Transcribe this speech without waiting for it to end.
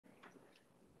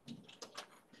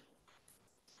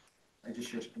I just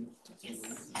share screen. Yes.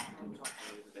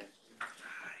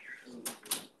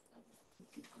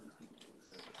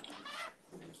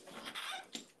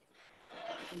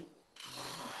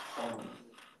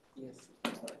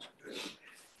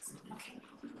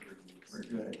 We're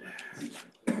good.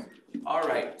 All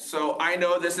right, so I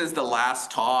know this is the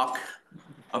last talk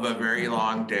of a very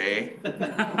long day.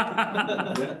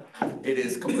 It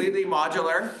is completely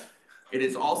modular. It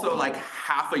is also like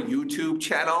half a YouTube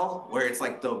channel where it's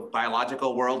like the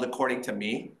biological world according to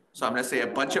me. So I'm gonna say a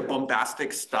bunch of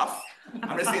bombastic stuff. I'm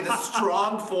gonna say the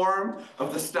strong form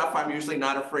of the stuff I'm usually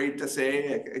not afraid to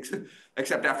say,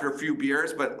 except after a few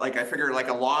beers, but like I figure like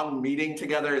a long meeting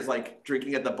together is like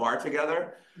drinking at the bar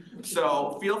together.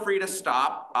 So feel free to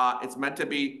stop. It's meant to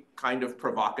be kind of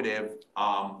provocative.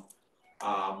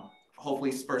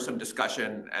 Hopefully spur some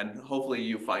discussion, and hopefully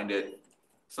you find it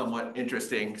somewhat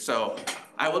interesting. So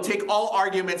I will take all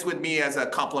arguments with me as a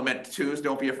compliment too. So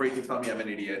don't be afraid to tell me I'm an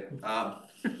idiot. I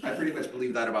pretty much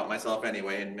believe that about myself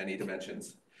anyway in many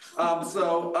dimensions.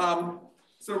 So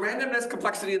randomness,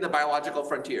 complexity, and the biological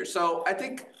frontier. So I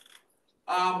think,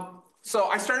 so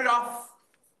I started off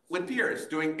with peers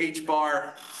doing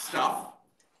H-bar stuff,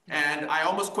 and I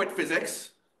almost quit physics.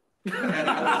 And at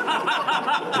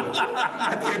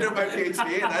the end of my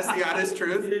PhD, and that's the honest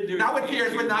truth. Not with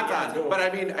peers, but not done. But I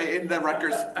mean, in the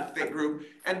Rutgers group.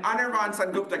 And Anirban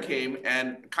Sengupta came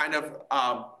and kind of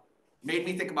made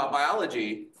me think about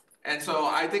biology. And so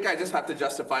I think I just have to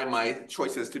justify my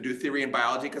choices to do theory and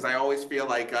biology, because I always feel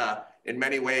like, in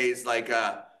many ways, like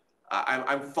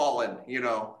I'm fallen, you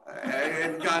know.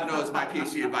 And God knows my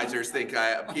PhD advisors think,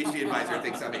 a PhD advisor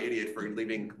thinks I'm an idiot for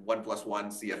leaving 1 + 1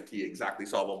 CFT exactly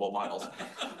solvable models.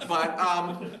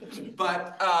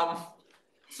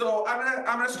 So I'm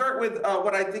gonna start with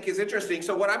what I think is interesting.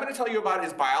 So what I'm gonna tell you about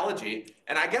is biology,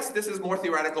 and I guess this is more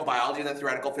theoretical biology than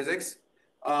theoretical physics.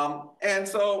 And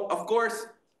so, of course,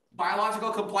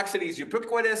 biological complexity is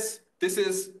ubiquitous. This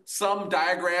is some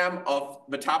diagram of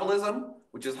metabolism,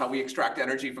 which is how we extract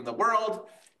energy from the world.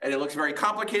 And it looks very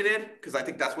complicated, because I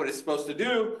think that's what it's supposed to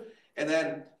do. And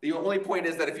then the only point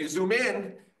is that if you zoom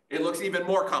in, it looks even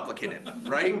more complicated,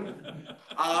 right?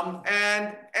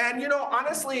 And you know,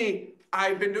 honestly,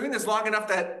 I've been doing this long enough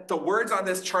that the words on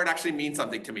this chart actually mean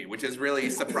something to me, which is really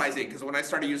surprising, because when I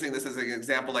started using this as an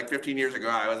example like 15 years ago,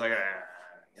 I was like,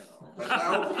 you know,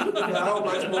 but now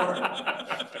much more.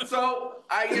 So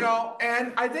you know,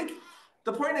 and I think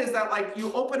the point is that like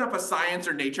you open up a science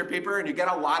or nature paper and you get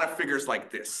a lot of figures like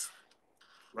this,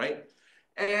 right?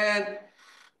 And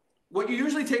what you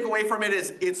usually take away from it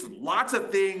is it's lots of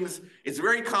things, it's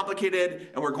very complicated,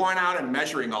 and we're going out and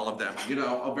measuring all of them, you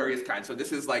know, of various kinds. So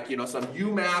this is like, you know, some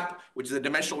UMAP, which is a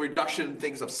dimensional reduction,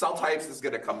 things of cell types, is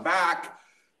gonna come back.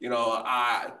 You know,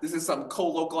 this is some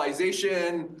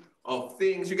co-localization of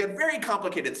things. You get very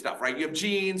complicated stuff, right? You have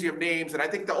genes, you have names, and I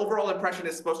think the overall impression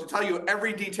is supposed to tell you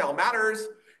every detail matters.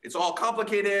 It's all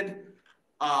complicated.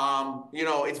 You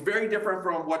know, it's very different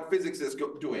from what physics is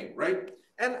doing, right?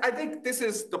 And I think this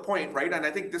is the point, right? And I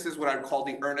think this is what I would call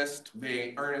the Ernest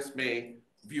May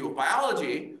view of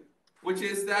biology, which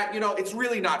is that, you know, it's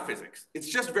really not physics. It's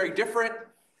just very different.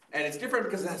 And it's different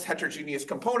because it has heterogeneous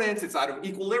components. It's out of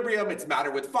equilibrium. It's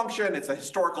matter with function. It's a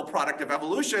historical product of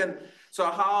evolution. So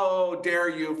how dare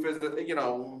you, you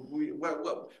know,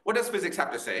 what does physics have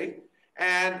to say?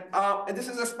 And this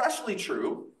is especially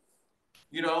true,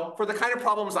 you know, for the kind of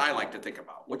problems I like to think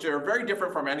about, which are very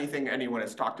different from anything anyone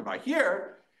has talked about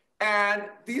here. And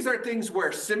these are things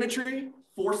where symmetry,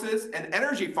 forces, and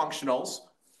energy functionals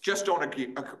just don't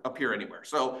appear anywhere.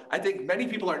 So I think many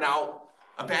people are now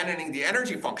abandoning the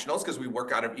energy functionals because we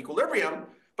work out of equilibrium,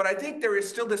 but I think there is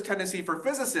still this tendency for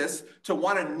physicists to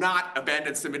want to not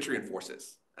abandon symmetry and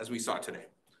forces, as we saw today.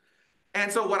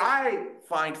 And so what I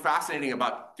find fascinating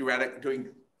about doing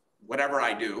whatever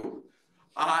I do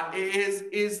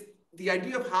is the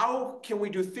idea of how can we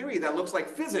do theory that looks like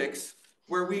physics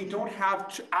where we don't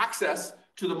have access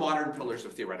to the modern pillars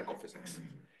of theoretical physics.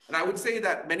 And I would say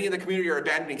that many in the community are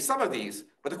abandoning some of these,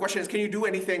 but the question is, can you do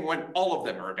anything when all of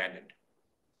them are abandoned?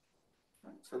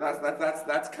 So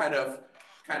that's kind of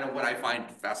what I find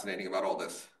fascinating about all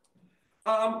this.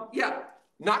 Yeah,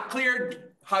 not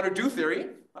clear how to do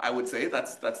theory, I would say.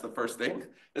 That's the first thing.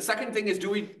 The second thing is, do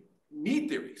we need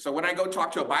theory? So when I go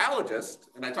talk to a biologist,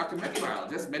 and I talk to many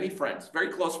biologists, many friends, very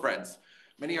close friends,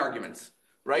 many arguments,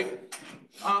 right?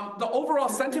 The overall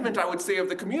sentiment, I would say, of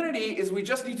the community is we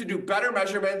just need to do better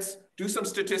measurements, do some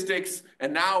statistics,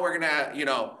 and now we're gonna, you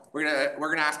know, we're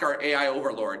gonna ask our AI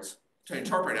overlords to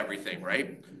interpret everything,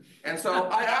 right? And so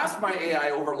I asked my AI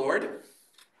overlord,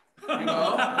 you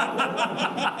know,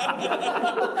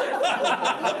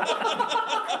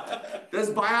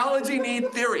 biology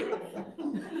need theory.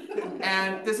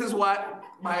 And this is what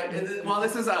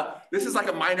this is like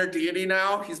a minor deity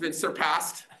now. He's been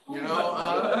surpassed, you know.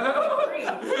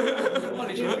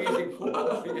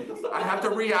 I have to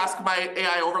re-ask my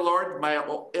AI overlord. My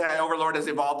AI overlord has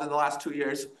evolved in the last 2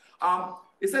 years.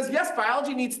 It says, yes,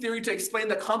 biology needs theory to explain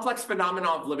the complex phenomena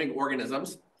of living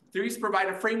organisms. Theories provide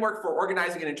a framework for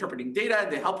organizing and interpreting data,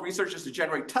 and they help researchers to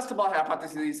generate testable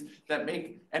hypotheses that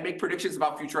make predictions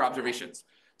about future observations.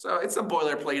 So it's a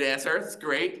boilerplate answer. It's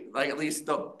great. Like, at least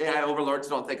the AI overlords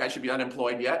don't think I should be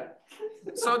unemployed yet.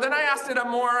 So then I asked it a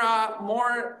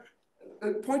more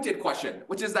pointed question,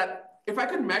 which is that if I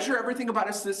could measure everything about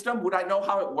a system, would I know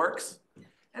how it works?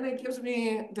 And it gives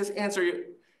me this answer.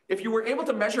 If you were able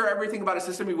to measure everything about a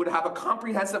system, you would have a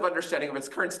comprehensive understanding of its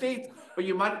current state, but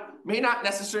you may not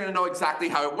necessarily know exactly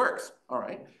how it works. All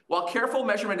right. While careful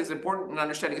measurement is important in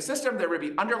understanding a system, there may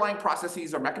be underlying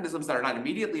processes or mechanisms that are not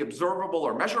immediately observable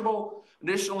or measurable.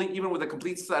 Additionally, even with a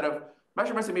complete set of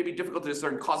measurements, it may be difficult to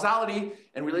discern causality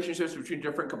and relationships between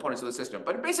different components of the system.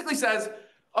 But it basically says,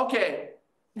 okay,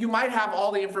 you might have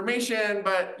all the information,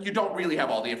 but you don't really have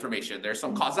all the information. There's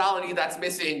some causality that's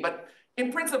missing, but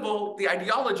in principle, the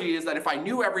ideology is that if I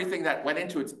knew everything that went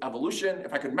into its evolution,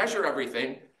 if I could measure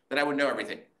everything, then I would know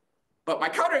everything. But my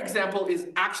counterexample is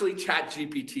actually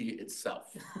ChatGPT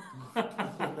itself.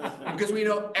 Because we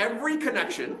know every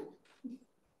connection,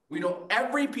 we know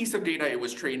every piece of data it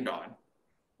was trained on,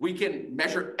 we can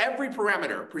measure every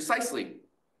parameter precisely.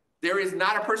 There is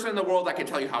not a person in the world that can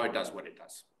tell you how it does what it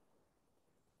does.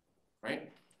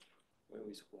 Right?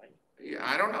 Yeah,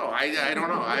 I don't know. I don't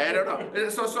know.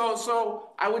 So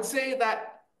I would say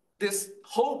that this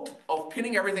hope of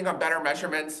pinning everything on better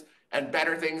measurements and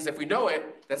better things, if we know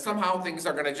it, that somehow things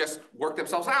are going to just work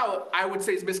themselves out, I would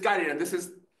say is misguided. And this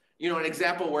is, you know, an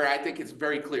example where I think it's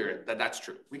very clear that that's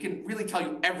true. We can really tell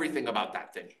you everything about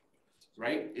that thing,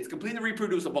 right? It's completely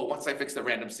reproducible once I fix the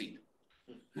random seed.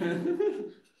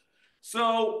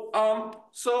 So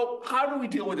how do we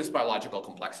deal with this biological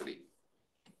complexity?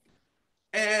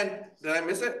 And did I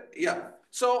miss it? Yeah.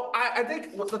 So I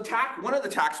think one of the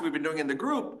tacks we've been doing in the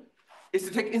group is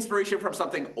to take inspiration from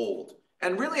something old.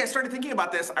 And really, I started thinking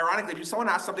about this, ironically, if someone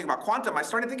asked something about quantum, I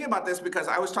started thinking about this because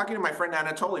I was talking to my friend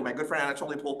Anatoly, my good friend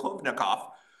Anatoly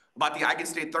Polkovnikov, about the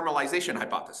eigenstate thermalization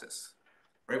hypothesis,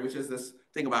 right? Which is this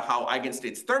thing about how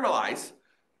eigenstates thermalize.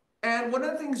 And one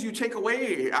of the things you take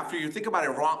away after you think about it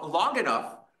long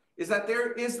enough is that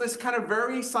there is this kind of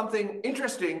very something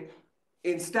interesting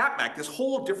in StatMech, this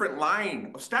whole different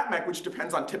line of StatMech, which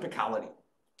depends on typicality.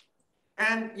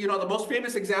 And you know, the most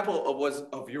famous example was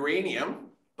of uranium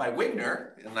by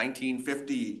Wigner in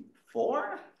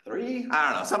 1954, I don't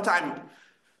know,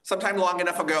 sometime long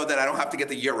enough ago that I don't have to get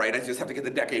the year right. I just have to get the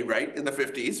decade right, in the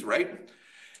 50s, right?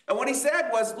 And what he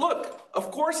said was, look, of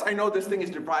course I know this thing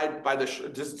is described by the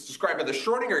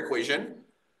Schrödinger equation,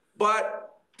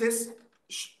 but this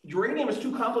uranium is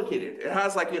too complicated. It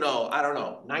has, like, you know, I don't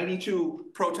know, 92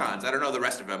 protons. I don't know the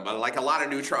rest of them, but like a lot of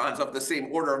neutrons of the same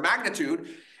order of magnitude.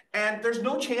 And there's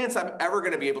no chance I'm ever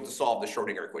going to be able to solve the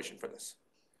Schrödinger equation for this.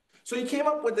 So he came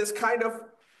up with this kind of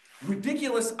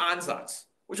ridiculous ansatz,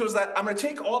 which was that I'm going to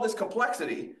take all this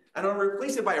complexity and I'm going to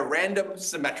replace it by a random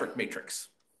symmetric matrix,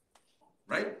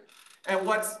 right? And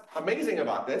what's amazing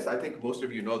about this, I think most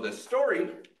of you know this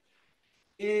story,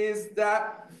 is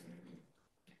that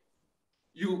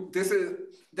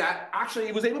actually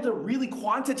it was able to really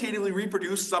quantitatively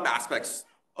reproduce some aspects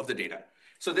of the data.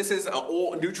 So this is an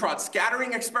old neutron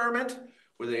scattering experiment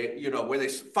where they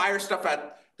fire stuff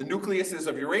at the nucleuses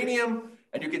of uranium,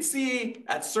 and you can see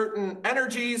at certain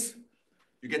energies,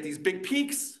 you get these big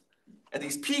peaks, and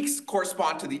these peaks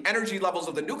correspond to the energy levels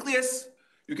of the nucleus.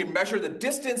 You can measure the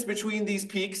distance between these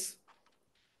peaks.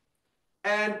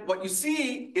 And what you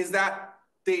see is that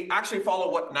they actually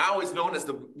follow what now is known as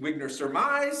the Wigner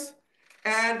surmise.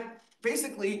 And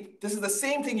basically, this is the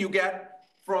same thing you get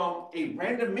from a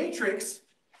random matrix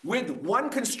with one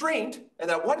constraint. And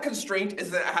that one constraint is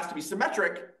that it has to be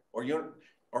symmetric or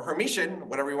Hermitian,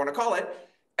 whatever you want to call it.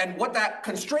 And what that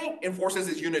constraint enforces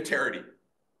is unitarity,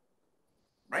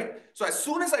 right? So as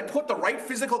soon as I put the right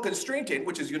physical constraint in,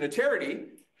 which is unitarity,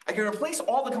 I can replace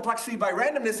all the complexity by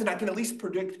randomness, and I can at least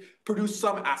produce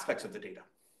some aspects of the data.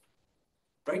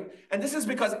 Right? And this is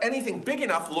because anything big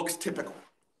enough looks typical.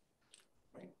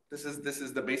 Right? This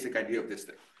is the basic idea of this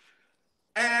thing.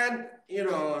 And, you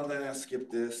know, then I'll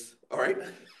skip this. All right.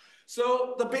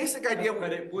 So the basic idea.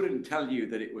 But it wouldn't tell you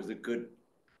that it was a good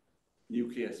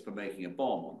nucleus for making a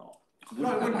bomb or not.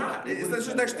 No, it would not.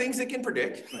 There's things it can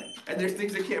predict, Right. and there's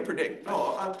things it can't predict.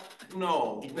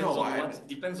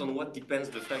 Depends on what depends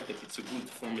the fact that it's good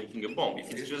for making a bomb.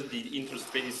 If it's just the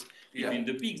interspace between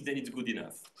the peaks, then it's good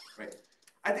enough. Right.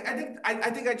 I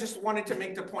think I just wanted to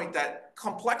make the point that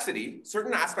complexity,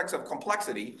 certain aspects of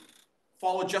complexity,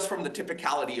 follow just from the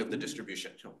typicality of the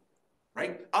distribution,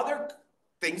 right? Other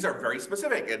things are very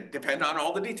specific and depend on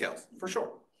all the details, for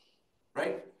sure,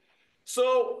 right?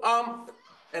 So,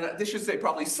 and this should say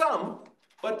probably some,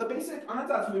 but the basic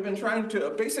ansatz we've been trying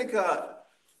to, basic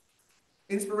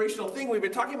inspirational thing we've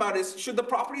been talking about is, should the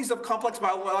properties of complex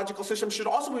biological systems should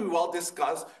also be well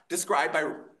described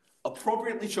by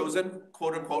appropriately chosen,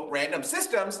 quote unquote, random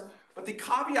systems, but the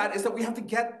caveat is that we have to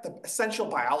get the essential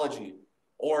biology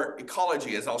or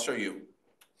ecology, as I'll show you,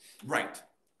 right?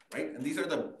 And these are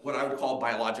what I would call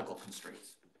biological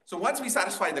constraints. So once we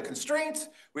satisfy the constraints,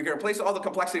 we can replace all the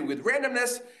complexity with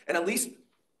randomness, and at least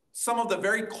some of the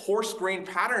very coarse-grained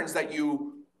patterns that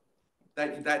you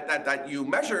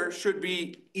measure should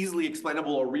be easily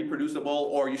explainable or reproducible,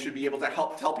 or you should be able to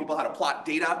tell people how to plot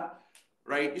data,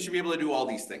 right? You should be able to do all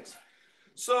these things.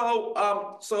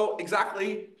 So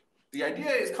exactly, the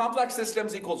idea is complex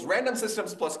systems equals random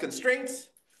systems plus constraints,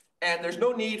 and there's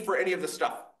no need for any of the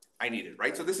stuff I needed,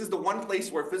 right? So this is the one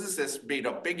place where physicists made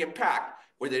a big impact,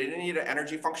 where they didn't need an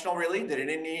energy functional really, they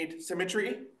didn't need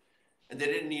symmetry, and they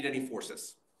didn't need any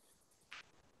forces.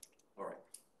 All right.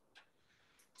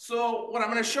 So what I'm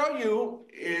going to show you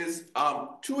is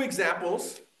two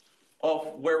examples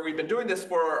of where we've been doing this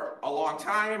for a long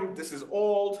time. This is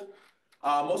old.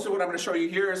 Most of what I'm going to show you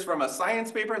here is from a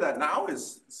science paper that now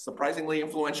is surprisingly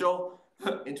influential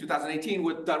in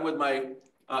 2018, done with my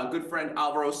good friend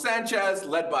Alvaro Sanchez,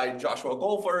 led by Joshua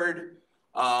Goldford,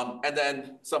 and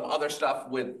then some other stuff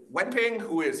with Wenping,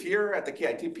 who is here at the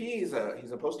KITP. He's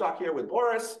a postdoc here with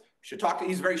Boris. You should talk to.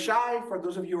 He's very shy for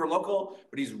those of you who are local,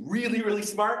 but he's really, really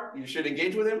smart. You should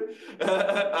engage with him.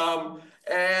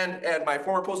 And my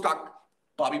former postdoc,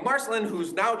 Bobby Marcelin,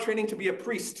 who's now training to be a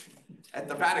priest at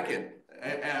the Vatican.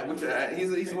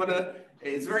 He's one of.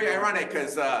 It's very ironic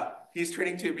because he's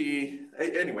training to be.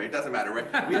 Anyway, it doesn't matter,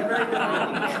 right? We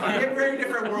have very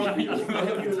different worldviews.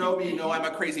 Many of you know me. Know I'm a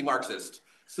crazy Marxist.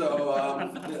 Hold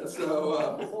him to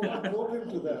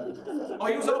that. Oh,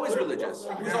 he was always religious.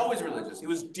 He was always religious. He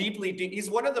was deeply. He's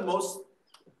one of the most.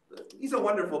 He's a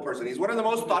wonderful person. He's one of the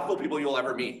most thoughtful people you'll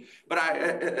ever meet. But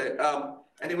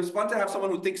and it was fun to have someone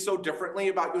who thinks so differently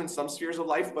about you in some spheres of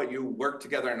life, but you work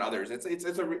together in others. It's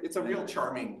a real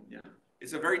charming. Yeah.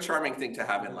 It's a very charming thing to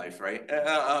have in life, right?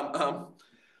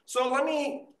 So let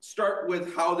me start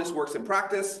with how this works in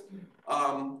practice.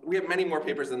 We have many more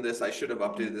papers than this. I should have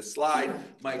updated this slide.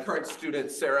 My current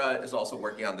student, Sarah, is also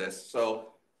working on this.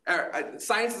 So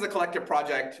science is a collective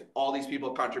project. All these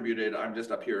people contributed. I'm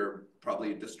just up here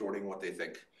probably distorting what they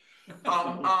think.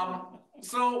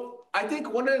 So I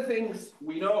think one of the things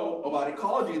we know about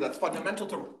ecology that's fundamental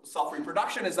to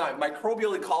self-reproduction is that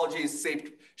microbial ecology is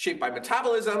shaped by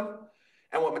metabolism.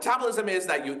 And what metabolism is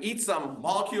that you eat some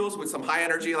molecules with some high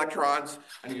energy electrons,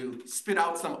 and you spit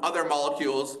out some other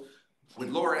molecules with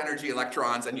lower energy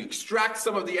electrons, and you extract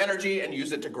some of the energy and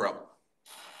use it to grow.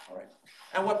 All right.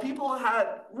 And what people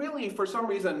had really, for some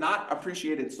reason, not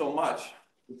appreciated so much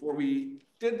before we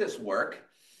did this work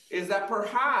is that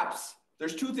perhaps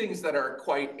there's two things that are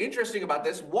quite interesting about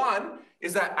this. One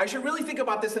is that I should really think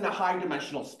about this in a high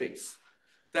dimensional space.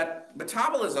 That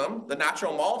metabolism, the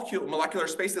natural molecular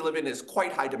space they live in, is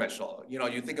quite high dimensional. You know,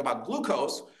 you think about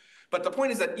glucose, but the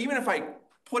point is that even if I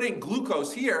put in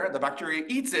glucose here, the bacteria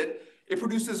eats it, it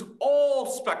produces all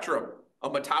spectrum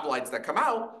of metabolites that come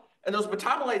out, and those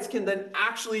metabolites can then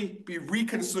actually be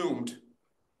reconsumed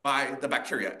by the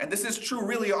bacteria. And this is true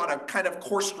really on a kind of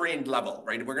coarse-grained level,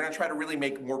 right? We're gonna try to really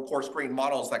make more coarse-grained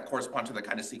models that correspond to the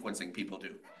kind of sequencing people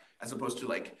do, as opposed to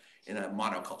like in a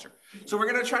monoculture. So we're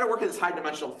gonna try to work at this high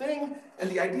dimensional thing,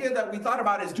 and the idea that we thought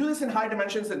about is do this in high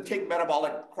dimensions and take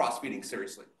metabolic cross-feeding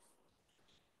seriously.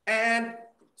 And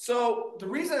so the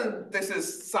reason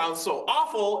this sounds so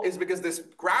awful is because this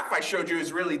graph I showed you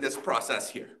is really this process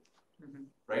here,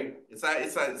 right? It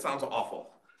sounds awful.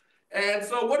 And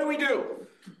so what do?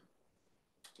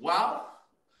 Well,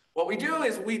 what we do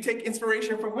is we take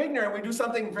inspiration from Wigner and we do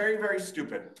something very, very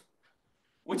stupid,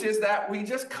 which is that we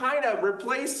just kind of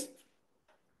replace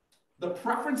the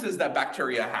preferences that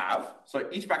bacteria have. So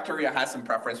each bacteria has some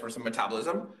preference for some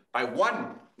metabolism by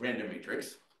one random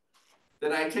matrix.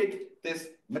 Then I take this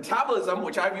metabolism,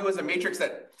 which I view as a matrix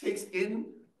that takes in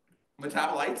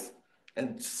metabolites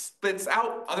and spits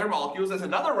out other molecules as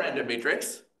another random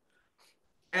matrix.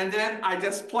 And then I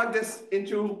just plug this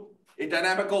into a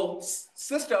dynamical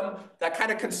system that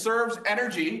kind of conserves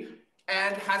energy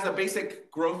and has a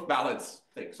basic growth balance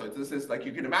thing. So this is like,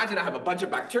 you can imagine I have a bunch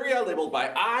of bacteria labeled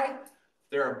by I,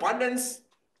 their abundance,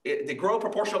 they grow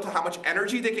proportional to how much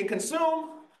energy they can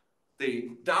consume, they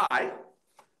die,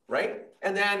 right?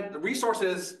 And then the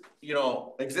resources,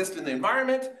 exist in the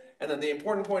environment. And then the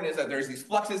important point is that there's these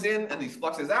fluxes in and these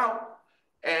fluxes out.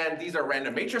 And these are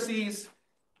random matrices.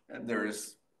 And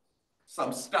there's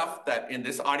some stuff that in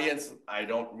this audience, I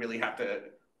don't really have to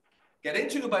get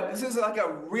into, but this is like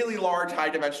a really large high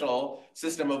dimensional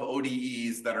system of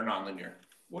ODEs that are nonlinear.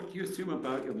 What do you assume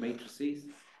about your matrices?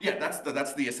 Yeah, that's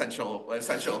the essential.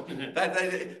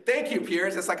 Thank you,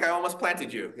 Piers. It's like I almost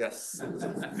planted you. Yes. Can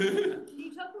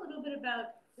you talk a little bit about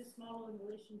this model in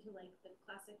relation to like the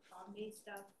classic Bob May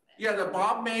stuff? Yeah, the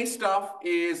Bob May stuff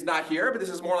is not here, but this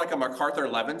is more like a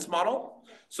MacArthur-Levins model.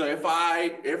 So if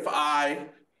I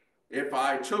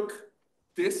took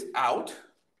this out,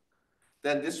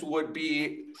 then this would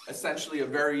be essentially a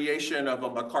variation of a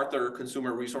MacArthur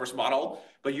consumer resource model.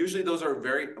 But usually those are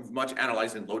very much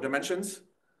analyzed in low dimensions,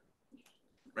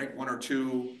 right? 1 or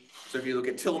 2. So if you look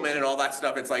at Tillman and all that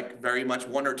stuff, it's like very much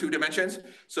 1 or 2 dimensions.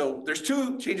 So there's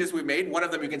 2 changes we made. One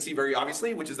of them you can see very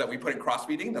obviously, which is that we put in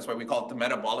cross-feeding. That's why we call it the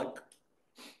metabolic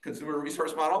consumer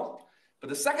resource model. But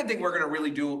the second thing we're going to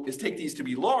really do is take these to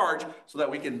be large so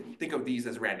that we can think of these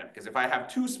as random. Because if I have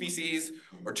 2 species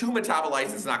or 2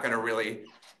 metabolites, it's not going to really,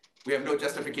 we have no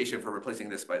justification for replacing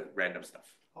this by random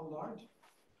stuff. How large?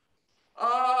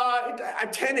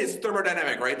 10 is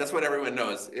thermodynamic, right? That's what everyone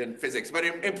knows in physics. But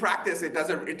in practice, it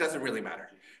doesn't really matter.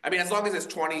 I mean, as long as it's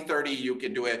 20, 30, you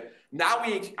can do it. Now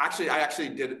I actually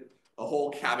did a whole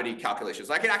cavity calculation.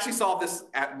 So I can actually solve this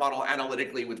model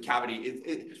analytically with cavity.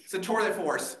 It's a tour de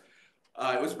force.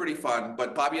 It was pretty fun,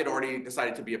 but Bobby had already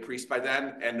decided to be a priest by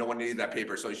then, and no one needed that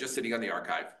paper, so he's just sitting on the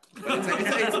archive. But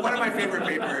it's one of my favorite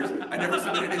papers. I never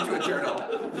submitted it to a journal.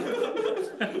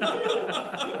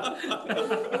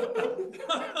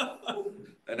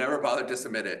 I never bothered to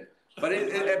submit it, but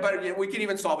we can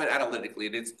even solve it analytically,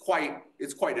 and it's quite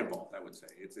involved. I would say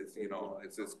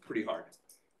it's pretty hard.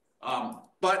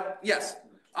 But yes,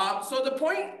 so the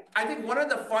point, I think one of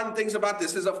the fun things about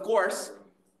this is, of course,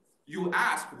 you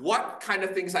ask what kind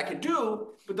of things I can do,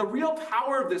 but the real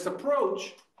power of this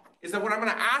approach is that what I'm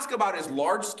going to ask about is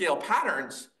large-scale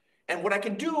patterns, and what I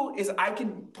can do is I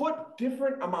can put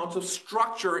different amounts of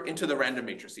structure into the random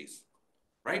matrices,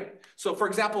 right? So for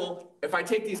example, if I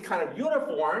take these kind of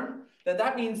uniform, then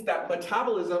that means that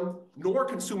metabolism nor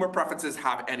consumer preferences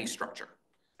have any structure.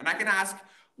 And I can ask,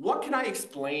 what can I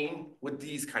explain with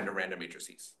these kind of random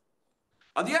matrices?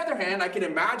 On the other hand, I can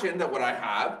imagine that what I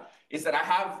have is that I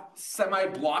have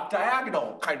semi-block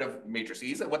diagonal kind of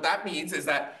matrices. And what that means is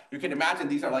that you can imagine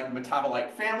these are like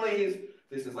metabolite families.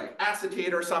 This is like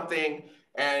acetate or something.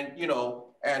 And,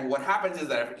 and what happens is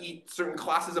that if I eat certain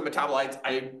classes of metabolites,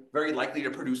 I'm very likely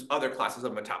to produce other classes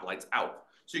of metabolites out.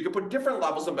 So you can put different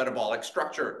levels of metabolic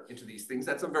structure into these things.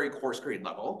 That's a very coarse-grained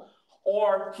level.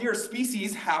 Or here,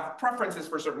 species have preferences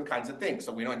for certain kinds of things.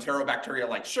 So we know enterobacteria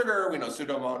like sugar. We know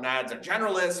pseudomonads are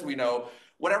generalists. We know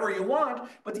whatever you want.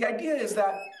 But the idea is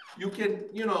that you can,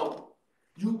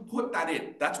 you put that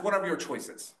in. That's one of your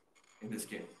choices in this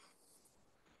game.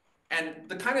 And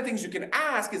the kind of things you can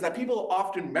ask is that people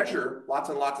often measure lots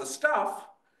and lots of stuff,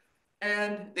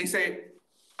 and they say,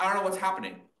 I don't know what's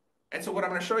happening. And so what I'm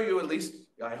going to show you, at least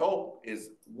I hope, is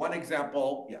one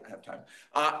example, I have time,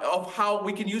 of how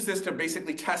we can use this to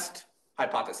basically test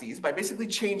hypotheses by basically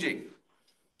changing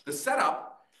the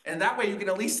setup. And that way you can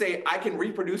at least say, I can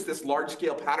reproduce this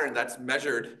large-scale pattern that's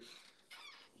measured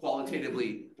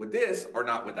qualitatively with this or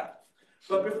not with that.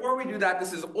 But before we do that,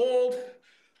 this is old.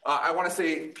 I want to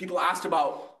say people asked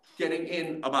about getting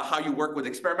in about how you work with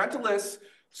experimentalists.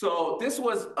 So this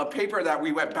was a paper that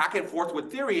we went back and forth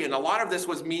with theory, and a lot of this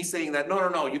was me saying that,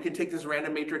 no, you can take this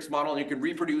random matrix model and you can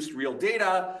reproduce real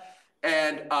data.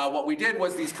 And what we did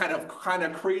was these kind of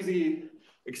crazy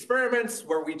experiments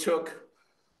where we took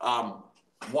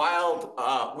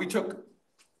we took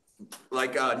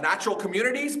like natural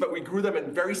communities, but we grew them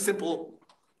in very simple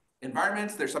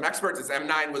environments. There's some experts, it's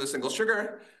M9 with a single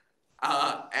sugar,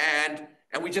 and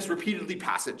we just repeatedly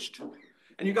passaged.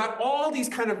 And you got all these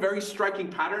kind of very striking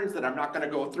patterns that I'm not going to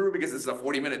go through because this is a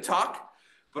 40-minute talk.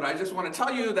 But I just want to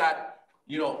tell you that,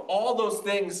 all those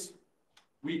things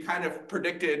we kind of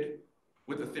predicted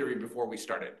with the theory before we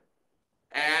started.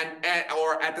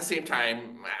 Or at the same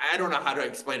time, I don't know how to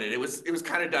explain it. It was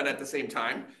kind of done at the same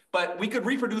time. But we could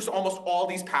reproduce almost all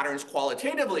these patterns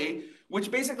qualitatively,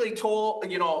 which basically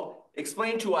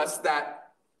explained to us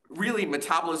that really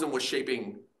metabolism was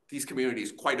shaping these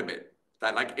communities quite a bit.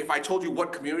 That like, if I told you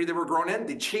what community they were grown in,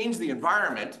 they changed the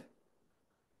environment.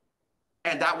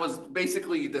 And that was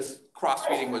basically, this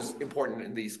cross-feeding was important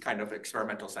in these kind of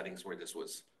experimental settings where this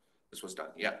was done,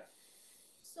 yeah.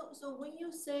 So when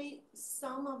you say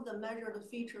some of the measured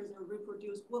features are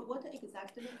reproduced, what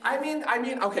exactly? I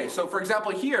mean, okay, so for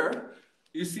example, here,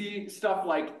 you see stuff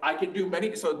like, I can do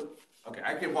many, so, okay,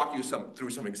 I can walk you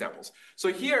through some examples.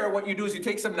 So here, what you do is you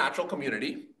take some natural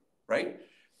community, right?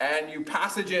 And you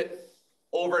passage it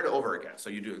over and over again. So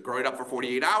you grow it up for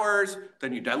 48 hours,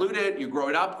 then you dilute it, you grow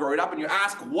it up, and you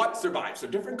ask what survives. So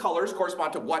different colors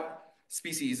correspond to what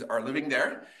species are living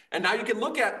there. And now you can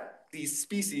look at these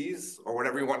species, or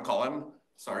whatever you want to call them.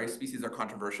 Sorry, species are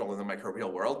controversial in the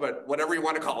microbial world, but whatever you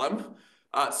want to call them,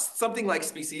 something like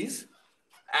species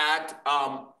as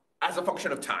a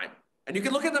function of time. And you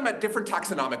can look at them at different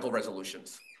taxonomical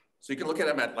resolutions. So you can look at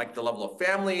them at like the level of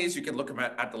families, you can look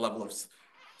at the level of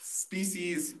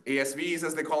species, ASVs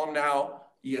as they call them now,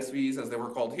 ESVs as they were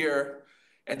called here,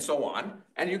 and so on.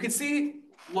 And you can see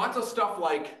lots of stuff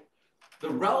like the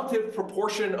relative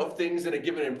proportion of things in a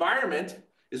given environment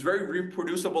is very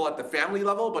reproducible at the family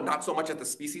level, but not so much at the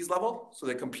species level. So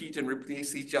they compete and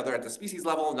replace each other at the species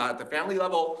level, not at the family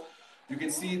level. You can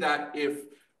see that if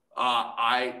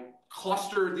I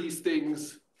cluster these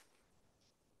things,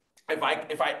 if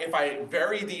I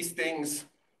vary these things,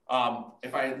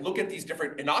 if I look at these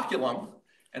different inoculum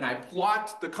and I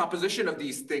plot the composition of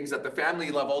these things at the family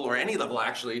level, or any level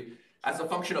actually, as a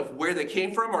function of where they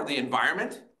came from or the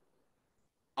environment,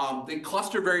 they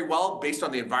cluster very well based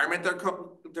on the environment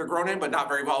they're grown in, but not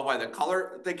very well by the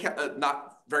color.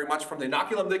 Not very much from the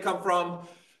inoculum they come from.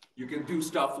 You can do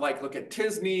stuff like look at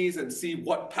t-SNEs and see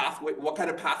what kind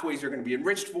of pathways you're going to be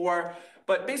enriched for.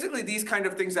 But basically these kind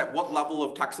of things, at what level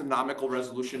of taxonomical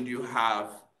resolution do you have?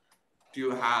 Do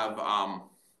you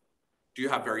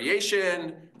have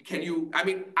variation? Can you, I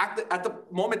mean, at the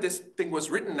moment this thing was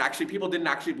written, actually people didn't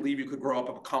actually believe you could grow up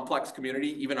a complex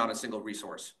community even on a single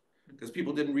resource, because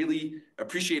people didn't really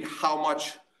appreciate how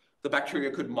much the bacteria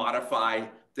could modify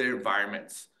their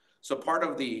environments. So part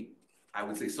of the, I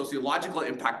would say, sociological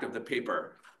impact of the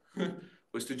paper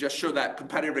was to just show that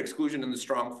competitive exclusion in the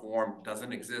strong form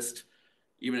doesn't exist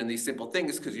even in these simple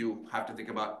things, because you have to think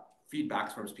about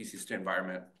feedbacks from species to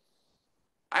environment.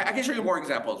 I can show you more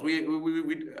examples.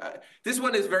 This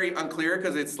one is very unclear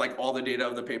because it's like all the data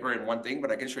of the paper in one thing, but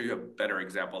I can show you a better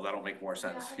example that'll make more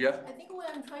sense. Yeah? I think what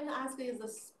I'm trying to ask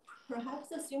is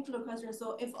perhaps a simpler question.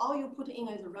 So if all you put in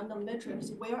is a random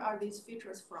matrix, where are these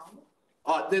features from?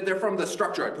 They're from the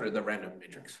structure I put in the random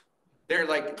matrix. They're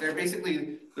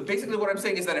basically what I'm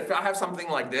saying is that if I have something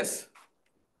like this,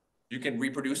 you can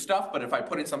reproduce stuff, but if I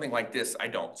put in something like this, I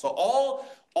don't. So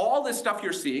all this stuff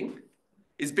you're seeing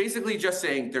is basically just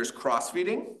saying there's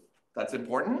cross-feeding, that's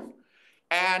important,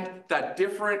 and that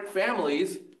different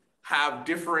families have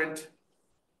different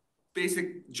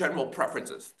basic general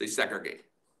preferences. They segregate.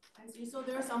 I see. So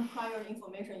there's some prior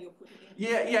information you put in.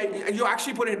 Yeah. You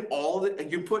actually put in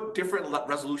you put different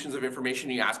resolutions of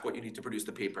information. You ask what you need to produce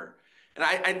the paper.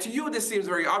 And to you, this seems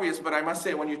very obvious, but I must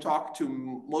say, when you talk to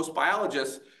most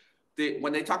biologists,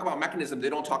 when they talk about mechanism, they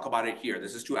don't talk about it here.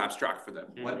 This is too abstract for them.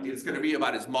 What it's going to be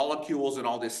about is molecules and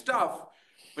all this stuff,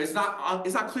 but it's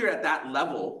not clear at that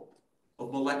level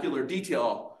of molecular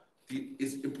detail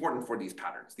is important for these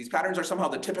patterns. These patterns are somehow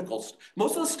the typical.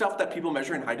 Most of the stuff that people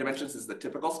measure in high dimensions is the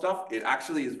typical stuff. It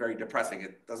actually is very depressing.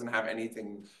 It doesn't have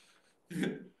anything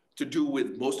to do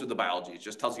with most of the biology. It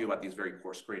just tells you about these very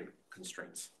coarse-grained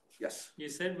constraints. Yes. You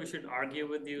said we should argue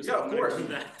with you. Yeah, of course.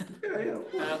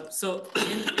 So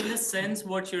in a sense,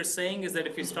 what you're saying is that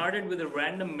if you started with a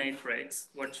random matrix,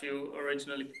 what you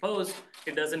originally proposed,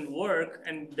 it doesn't work,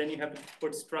 and then you have to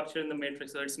put structure in the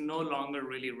matrix, so it's no longer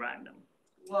really random.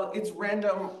 Well, it's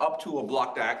random up to a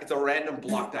block diagonal. It's a random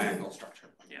block diagonal structure.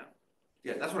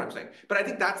 Yeah, that's what I'm saying. But I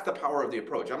think that's the power of the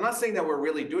approach. I'm not saying that we're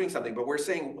really doing something, but we're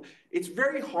saying it's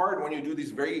very hard when you do these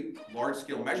very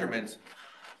large-scale measurements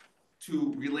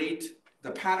to relate the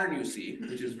pattern you see,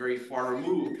 which is very far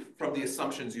removed from the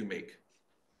assumptions you make.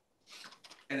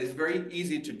 And it's very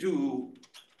easy to do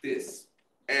this.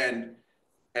 And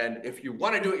if you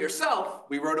want to do it yourself,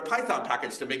 we wrote a Python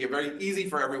package to make it very easy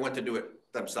for everyone to do it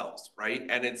themselves, right?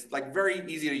 And it's like very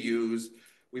easy to use.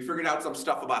 We figured out some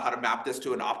stuff about how to map this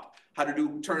to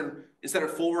instead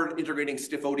of forward integrating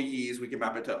stiff ODEs, we can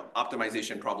map it to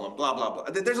optimization problem, blah, blah, blah.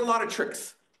 There's a lot of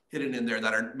tricks hidden in there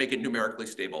that make it numerically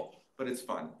stable, but it's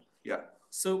fun, yeah.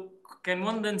 So can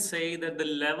one then say that the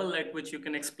level at which you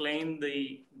can explain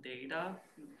the data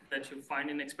that you find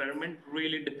in experiment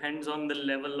really depends on the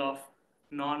level of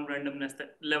non-randomness,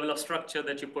 that level of structure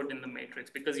that you put in the matrix,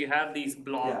 because you have these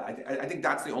blocks. Yeah, I think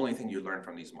that's the only thing you learn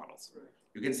from these models.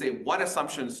 You can say, what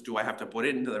assumptions do I have to put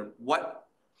into what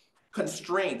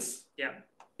constraints,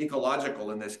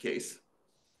 ecological in this case,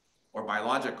 or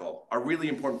biological, are really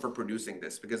important for producing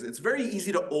this, because it's very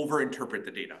easy to over-interpret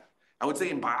the data. I would say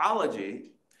in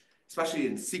biology, especially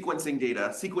in sequencing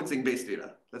data, sequencing-based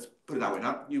data, let's put it that way,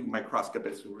 not you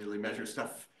microscopists who really measure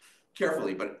stuff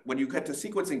carefully, but when you get to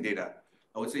sequencing data,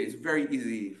 I would say it's very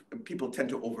easy, and people tend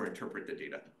to over-interpret the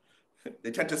data.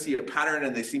 They tend to see a pattern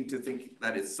and they seem to think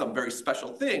that it's some very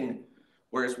special thing,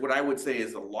 whereas what I would say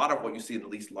is a lot of what you see in at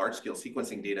least large-scale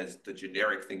sequencing data is the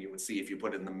generic thing you would see if you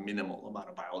put in the minimal amount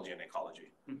of biology and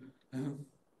ecology.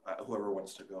 Whoever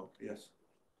wants to go, yes.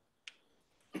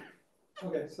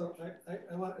 Okay, so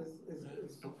I want is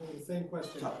the same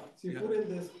question. So you put in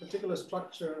this particular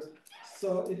structure,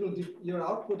 so it will your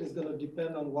output is going to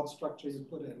depend on what structure you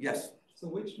put in. Yes. So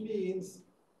which means.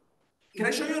 Can I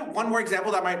show you one more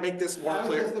example that might make this more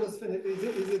clear? I was just going to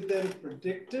finish. Is it then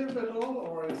predictive at all,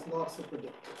 or it's not so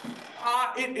predictive?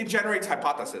 It generates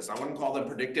hypotheses. I wouldn't call them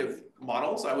predictive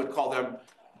models. I would call them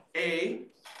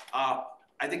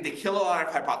I think they kill a lot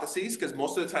of hypotheses, because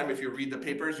most of the time if you read the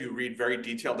papers, you read very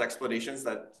detailed explanations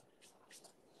that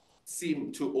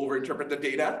seem to overinterpret the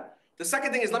data. The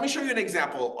second thing is, let me show you another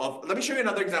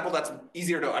example that's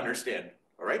easier to understand,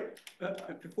 all right?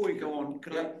 Before you go on,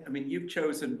 I mean, you've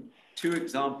chosen 2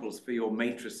 examples for your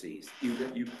matrices.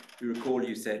 You recall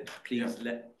you said, please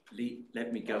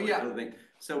let me go.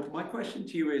 So my question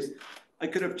to you is, I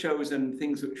could have chosen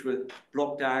things which were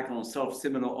block diagonal,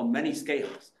 self-similar on many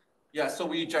scales. Yeah, so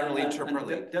we generally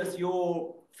interpolate. Does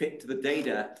your fit to the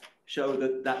data show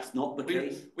that that's not the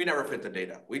case? We never fit the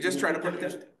data. We just try to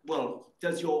put well,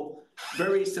 does your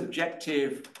very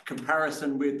subjective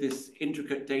comparison with this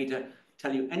intricate data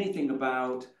tell you anything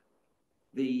about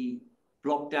the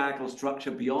block diagonal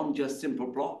structure beyond just simple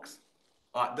blocks?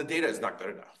 The data is not good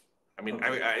enough. I mean,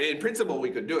 in principle, we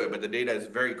could do it, but the data is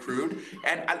very crude.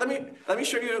 And let me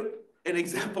show you an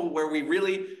example where we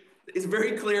really, it's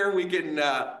very clear we can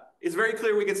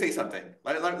say something.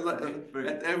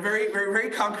 A very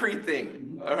concrete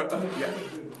thing.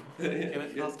 Can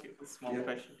I ask you a small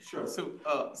question? Sure. So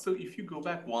if you go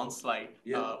back one slide,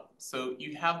 so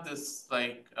you have this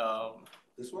like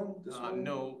this one? This one?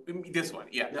 No, this one.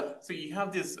 Yeah. So you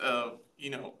have this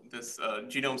this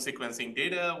genome sequencing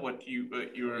data. What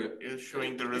you're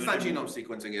showing the relative. It's not genome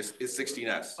sequencing. It's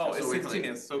 16S. Oh, it's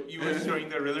 16S. So you were showing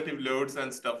the relative loads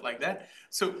and stuff like that.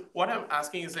 So what I'm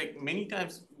asking is, like, many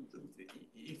times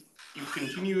if you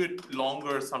continue it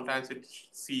longer, sometimes it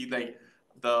see like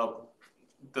the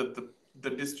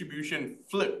distribution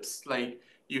flips. Like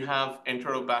you have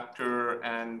Enterobacter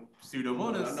and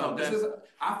Pseudomonas. No, this is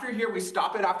after here. We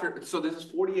stop it after. So this is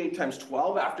 48 times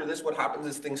 12. After this, what happens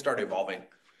is things start evolving.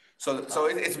 So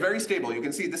it's very stable. You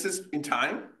can see this is in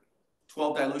time,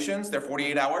 12 dilutions. They're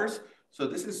 48 hours. So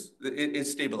this is it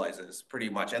stabilizes pretty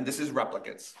much, and this is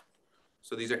replicates.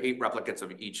 So these are 8 replicates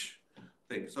of each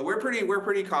thing. So we're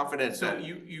pretty confident. So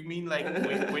you mean like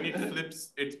when it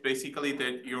flips, it's basically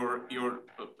that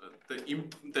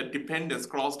the dependence,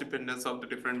 cross dependence of the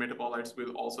different metabolites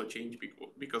will also change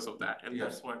because of that, and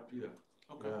that's what. Yeah.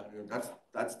 Okay.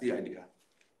 That's the idea.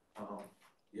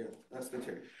 Yeah, that's the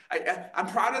theory. I'm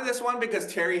proud of this one because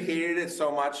Terry hated it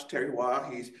so much. Terry Hua,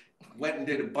 he went and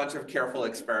did a bunch of careful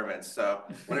experiments. So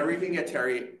whenever you can get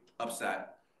Terry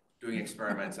upset doing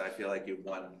experiments, I feel like you've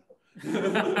won.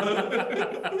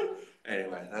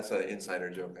 Anyway, that's an insider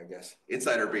joke, I guess.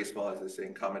 Insider baseball, as they say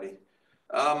in comedy.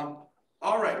 All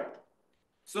right.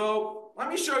 So let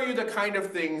me show you the kind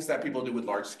of things that people do with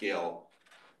large scale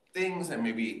things, and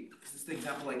maybe is this the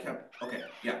example I kept? Okay,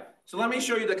 yeah. So let me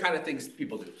show you the kind of things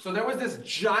people do. So there was this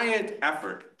giant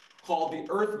effort called the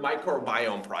Earth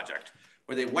Microbiome Project,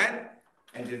 where they went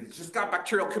and they just got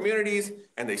bacterial communities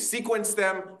and they sequenced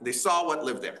them, and they saw what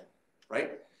lived there,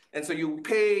 right? And so you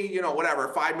pay, whatever,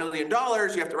 $5 million,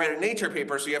 you have to write a Nature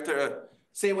paper, so you have to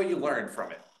say what you learned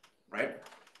from it, right?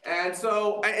 And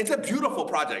so it's a beautiful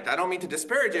project. I don't mean to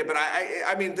disparage it, but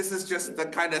I mean, this is just the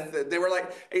kind of, they were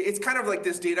like, it's kind of like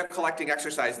this data collecting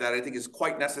exercise that I think is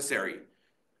quite necessary.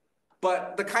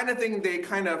 But the kind of thing they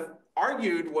kind of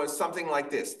argued was something like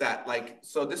this, that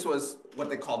so this was what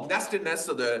they called nestedness.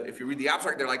 So if you read the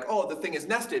abstract, they're like, oh, the thing is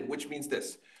nested, which means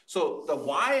this. So the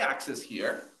y-axis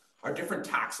here are different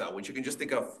taxa, which you can just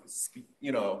think of,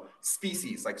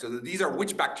 species. So these are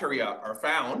which bacteria are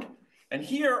found. And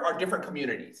here are different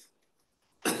communities.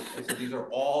 Okay, so these are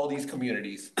all these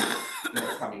communities that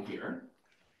are coming here.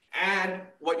 And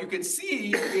what you can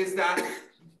see is that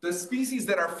the species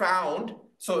that are found,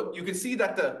 so you can see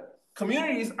that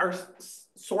communities are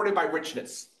sorted by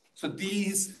richness. So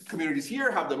these communities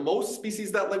here have the most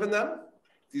species that live in them.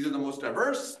 These are the most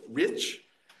diverse, rich,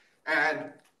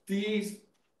 and these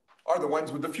are the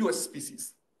ones with the fewest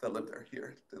species that live there.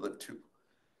 Here, they live 2.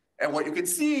 And what you can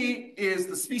see is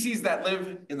the species that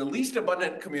live in the least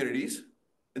abundant communities,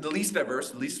 in the least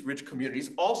diverse, least rich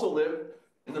communities, also live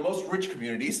in the most rich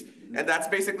communities. And that's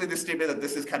basically the statement that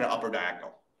this is kind of upper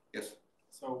diagonal. Yes?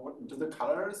 So what, do the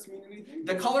colors mean anything?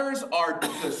 The colors are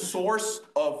the source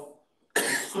of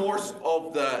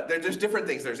there's different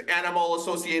things. There's animal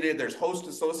associated, there's host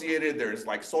associated, there's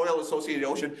like soil associated,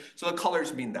 ocean. So the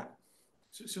colors mean that.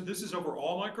 So this is over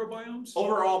all microbiomes?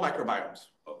 Over all microbiomes.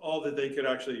 All that they could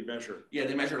actually measure? Yeah,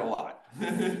 they measured a lot.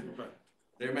 Okay.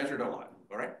 They measured a lot,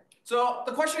 all right? So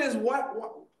the question is,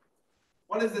 what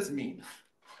does this mean?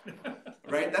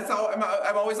 Right, that's how,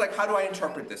 I'm always like, how do I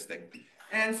interpret this thing?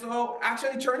 And so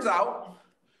actually it turns out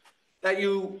that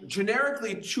you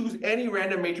generically choose any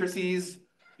random matrices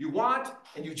you want,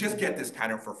 and you just get this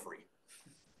pattern for free.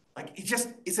 Like,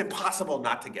 it's impossible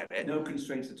not to get it. No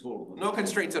constraints at all. No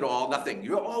constraints at all, nothing.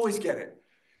 You always get it.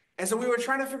 And so we were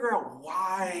trying to figure out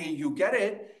why you get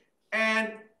it.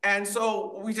 And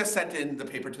so we just sent in the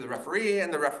paper to the referee,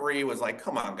 and the referee was like,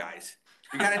 come on, guys.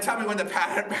 You gotta tell me when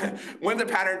the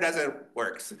pattern doesn't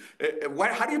work.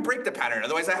 How do you break the pattern?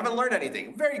 Otherwise, I haven't learned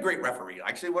anything. Very great referee.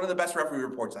 Actually, one of the best referee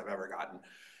reports I've ever gotten.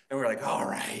 And we were like, all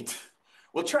right,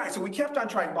 we'll try. So we kept on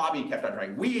trying. Bobby kept on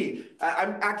trying.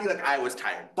 I'm acting like I was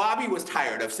tired. Bobby was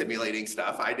tired of simulating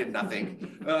stuff. I did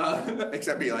nothing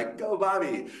except be like, go,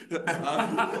 Bobby.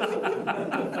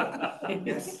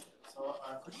 Yes. So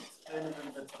could you explain a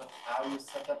little bit sort of how you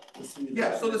set up the simulation?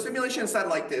 Yeah, so the simulation is set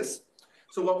like this.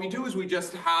 So what we do is we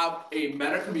just have a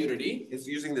meta community, it's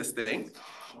using this thing,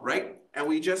 right? And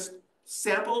we just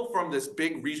sample from this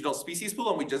big regional species pool,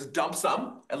 and we just dump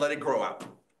some and let it grow out,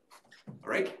 all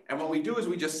right? And what we do is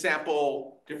we just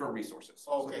sample different resources.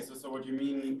 Okay, so what you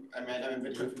mean, I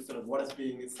mean, sort of what is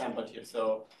being sampled here,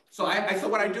 so. So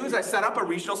what I do is I set up a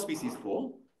regional species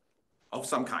pool of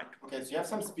some kind. Okay, so you have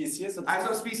some species. I have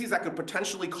some species that could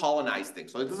potentially colonize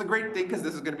things. So this is a great thing because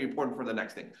this is going to be important for the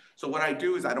next thing. So what I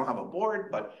do is I don't have a board,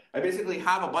 but I basically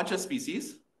have a bunch of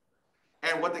species.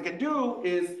 And what they can do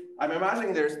is, I'm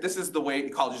imagining this is the way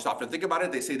ecologists often think about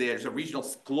it. They say there's a regional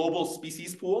global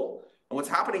species pool. And what's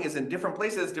happening is in different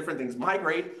places, different things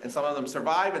migrate, and some of them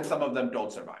survive and some of them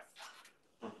don't survive,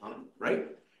 right?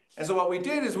 And so what we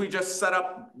did is we just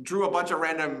drew a bunch of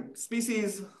random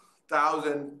species,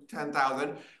 1,000,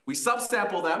 10,000. We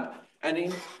subsample them,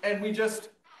 and we just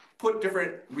put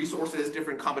different resources,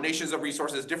 different combinations of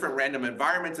resources, different random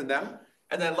environments in them,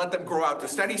 and then let them grow out to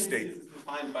steady state. Species is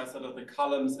defined by sort of the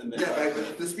columns in the. Yeah,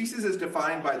 the species is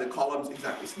defined by the columns,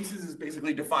 exactly. Species is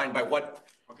basically defined by what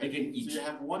you can eat. So you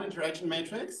have one interaction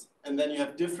matrix, and then you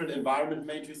have different environment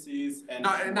matrices. And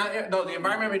No, the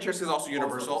environment matrix is also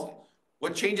universal.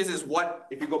 What changes is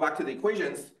if you go back to the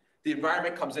equations, the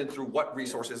environment comes in through what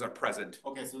resources are present.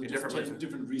 Okay, so in different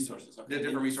resources. Okay. The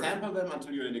different resources. Sample them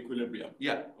until you're in equilibrium.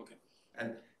 Yeah.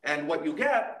 Okay. And what you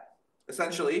get,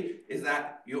 essentially, is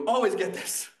that you always get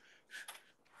this.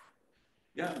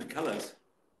 Yeah, the colors.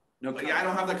 No colors. Yeah, I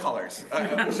don't have the colors.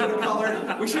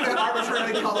 We should have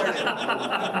arbitrarily colored it.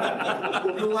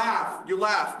 You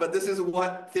laugh, but this is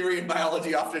what theory and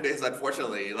biology often is,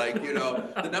 unfortunately. Like,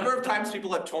 the number of times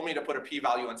people have told me to put a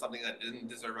p-value on something that didn't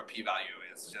deserve a p-value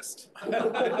is just,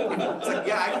 it's like,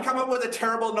 yeah, I can come up with a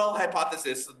terrible null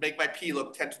hypothesis and make my p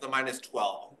look 10 to the minus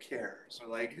 12. Who cares? Or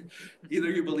like, either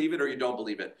you believe it or you don't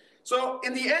believe it. So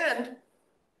in the end,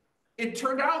 it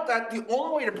turned out that the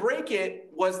only way to break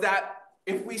it was that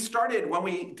if we started, when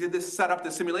we set up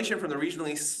the simulation from the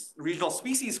regional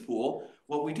species pool,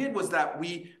 what we did was that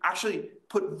we actually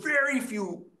put very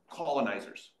few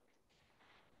colonizers.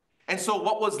 And so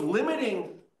what was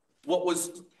limiting what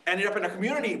ended up in a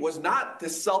community was not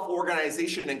this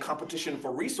self-organization and competition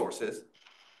for resources,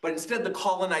 but instead the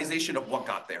colonization of what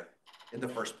got there in the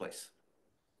first place.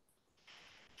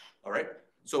 All right,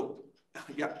 so,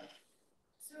 yeah.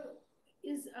 So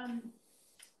is,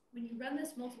 when you run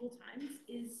this multiple times,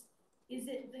 is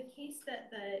it the case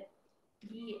that the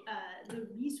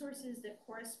resources that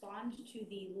correspond to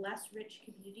the less rich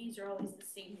communities are always the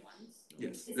same ones?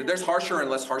 Yes, there's harsher and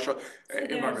less harsher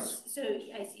environments. So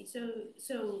I see.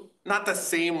 So not the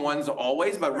same ones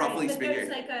always, but roughly but speaking.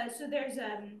 There's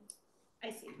I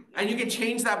see. And you can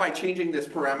change that by changing this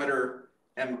parameter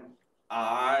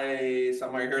MI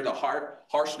somewhere here, the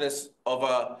harshness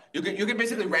of you can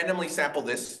basically randomly sample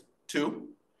this too.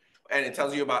 And it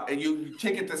tells you about, and you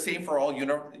take it the same for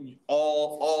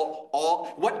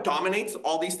what dominates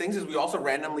all these things is we also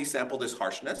randomly sample this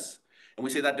harshness. And we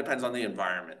say that depends on the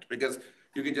environment, because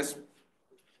you can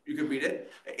read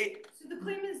it. So the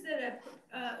claim is that,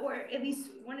 or at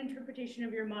least one interpretation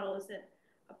of your model is that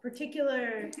a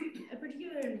particular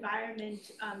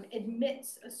environment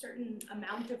admits a certain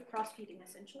amount of cross-feeding,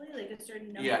 essentially, like a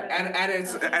certain number.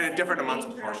 And different amounts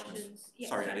of harshness.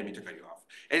 Sorry, I didn't mean to cut you off.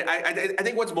 I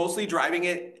think what's mostly driving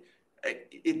it,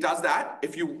 it does that.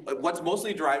 What's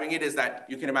mostly driving it is that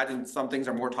you can imagine some things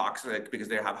are more toxic because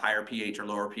they have higher pH or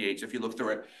lower pH if you look through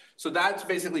it. So that's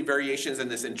basically variations in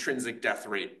this intrinsic death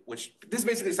rate, which this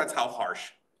basically sets how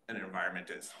harsh an environment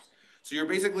is. So you're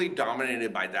basically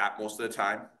dominated by that most of the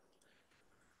time.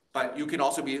 But you can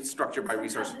also be structured by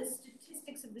resource. The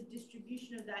statistics of the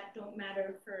distribution of that don't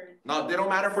matter for... No, they don't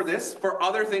matter for this. For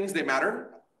other things, they matter.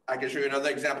 I can show you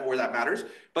another example where that matters.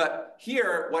 But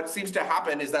here, what seems to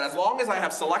happen is that as long as I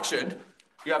have selection,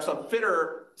 you have some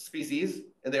fitter species,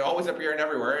 and they always appear in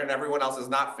everywhere, and everyone else is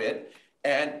not fit.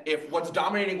 And if what's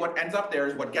dominating what ends up there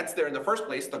is what gets there in the first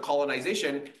place, the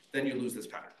colonization, then you lose this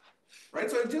pattern,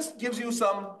 right? So it just gives you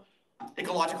some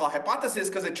ecological hypothesis,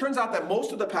 because it turns out that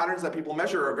most of the patterns that people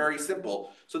measure are very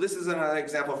simple. So this is an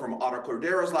example from Otto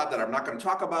Cordero's lab that I'm not going to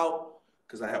talk about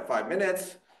because I have 5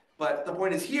 minutes. But the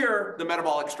point is here, the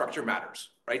metabolic structure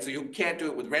matters, right? So you can't do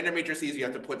it with random matrices. You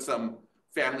have to put some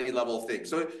family level thing.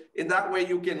 So in that way,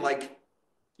 you can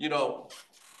you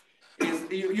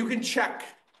can check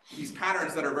these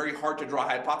patterns that are very hard to draw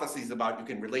hypotheses about. You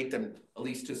can relate them at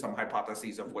least to some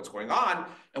hypotheses of what's going on.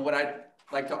 And what I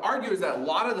like to argue is that a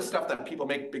lot of the stuff that people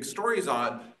make big stories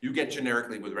on, you get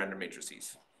generically with random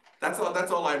matrices. That's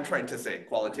all I'm trying to say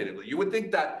qualitatively. You would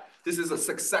think that this is a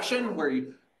succession where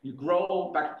you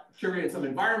grow bacteria in some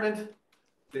environment,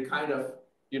 they kind of,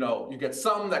 you get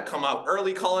some that come out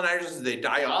early colonizers, they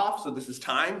die off, so this is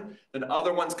time. Then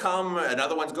other ones come, and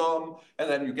other ones go, and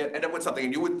then you end up with something.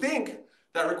 And you would think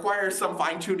that requires some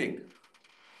fine tuning.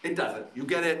 It doesn't. You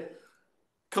get it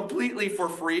completely for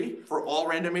free for all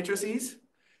random matrices.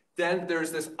 Then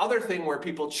there's this other thing where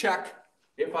people check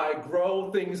if I grow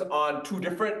things on 2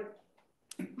 different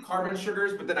carbon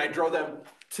sugars, but then I grow them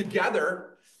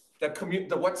together,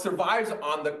 what survives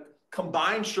on the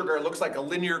combined sugar looks like a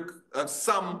linear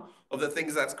sum of the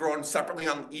things that's grown separately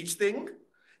on each thing.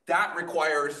 That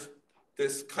requires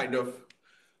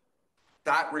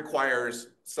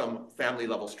some family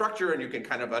level structure, and you can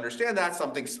kind of understand that.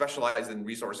 Some things specialize in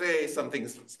resource A, some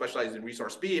things specialize in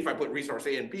resource B. If I put resource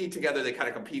A and B together, they kind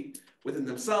of compete within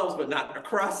themselves, but not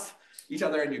across each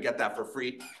other, and you get that for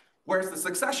free. Whereas the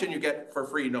succession you get for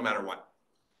free no matter what.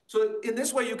 So in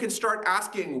this way, you can start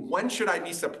asking, when should I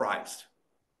be surprised?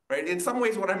 Right? In some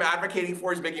ways, what I'm advocating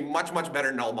for is making much, much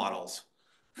better null models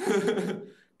of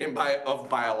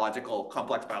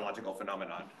complex biological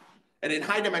phenomenon. And in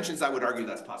high dimensions, I would argue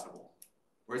that's possible.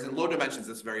 Whereas in low dimensions,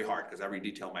 it's very hard because every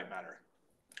detail might matter.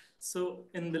 So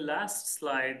in the last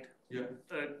slide,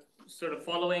 sort of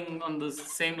following on the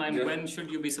same line, when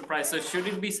should you be surprised? So should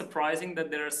it be surprising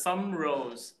that there are some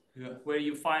rows where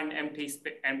you find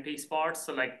empty spots,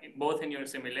 so like both in your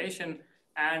simulation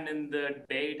and in the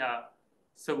data?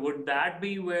 So would that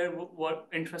be where what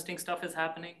interesting stuff is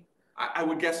happening? I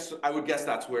would guess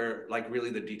that's where really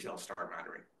the details start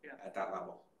mattering at that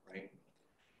level, right?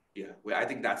 Yeah, I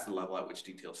think that's the level at which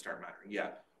details start mattering.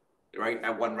 Yeah, right,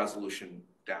 at one resolution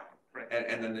down. Right.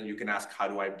 And then you can ask, how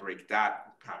do I break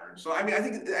that pattern? So I mean,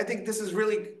 I think this is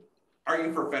really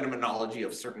arguing for phenomenology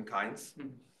of certain kinds,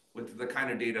 with the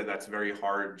kind of data that's very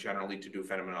hard generally to do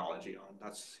phenomenology on.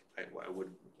 That's what I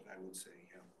would say.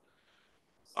 Yeah.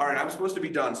 All right, I'm supposed to be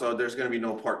done, so there's going to be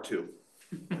no part 2.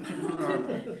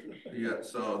 Yeah,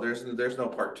 so there's no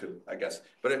part 2, I guess.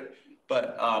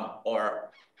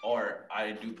 Or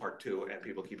I do part 2 and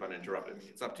people keep on interrupting me.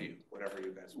 It's up to you, whatever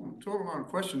you guys want. Total amount of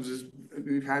questions is,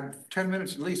 we've had 10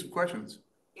 minutes at least of questions.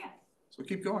 Yeah. So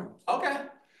keep going. Okay.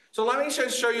 So let me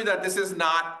just show you that this is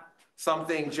not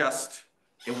something just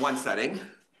in one setting.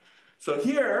 So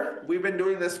here, we've been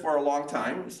doing this for a long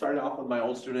time. We started off with my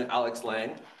old student, Alex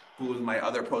Lang, who was my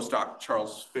other postdoc.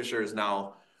 Charles Fisher is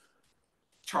now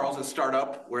Charles'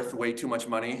 startup worth way too much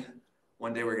money.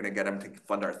 One day we're going to get him to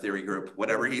fund our theory group,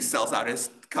 whatever he sells out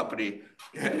his company.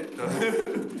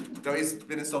 Though he's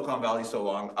been in Silicon Valley so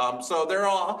long. So they're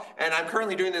all, and I'm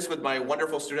currently doing this with my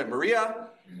wonderful student, Maria,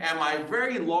 and my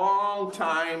very long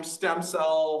time stem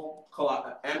cell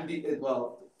MD,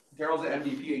 Daryl's an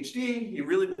MD PhD. He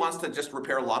really wants to just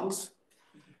repair lungs.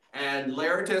 And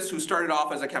Laertes, who started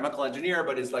off as a chemical engineer,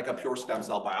 but is like a pure stem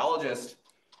cell biologist.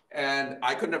 And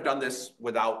I couldn't have done this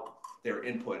without their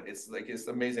input. It's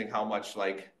amazing how much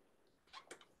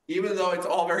even though it's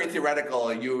all very theoretical,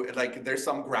 there's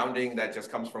some grounding that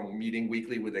just comes from meeting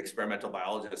weekly with experimental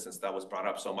biologists, since that was brought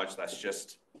up so much. That's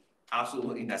just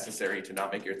absolutely necessary to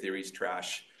not make your theories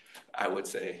trash, I would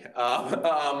say.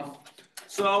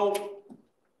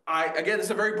 Again, it's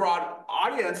a very broad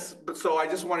audience, but so I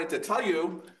just wanted to tell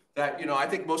you that, I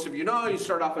think most of you know, you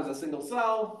start off as a single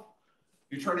cell,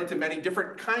 you turn into many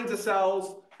different kinds of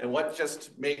cells, and what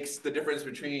just makes the difference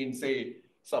between, say,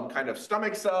 some kind of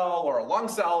stomach cell or a lung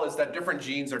cell is that different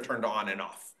genes are turned on and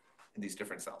off in these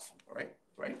different cells, right?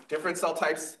 Different cell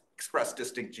types express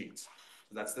distinct genes.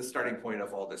 So that's the starting point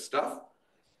of all this stuff.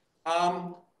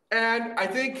 And I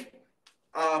think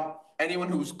anyone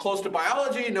who's close to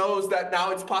biology knows that now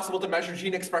it's possible to measure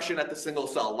gene expression at the single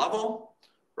cell level,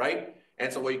 right?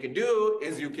 And so what you can do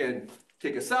is you can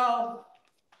take a cell,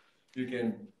 you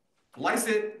can lyse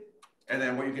it, and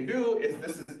then what you can do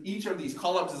is each of these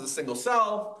columns is a single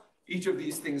cell, each of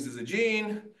these things is a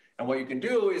gene, and what you can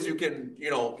do is you can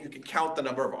count the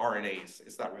number of RNAs.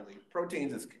 It's not really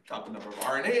proteins, it's count the number of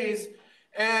RNAs,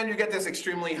 and you get this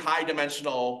extremely high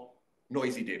dimensional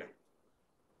noisy data.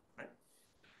 Right?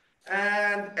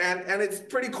 And it's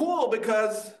pretty cool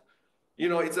because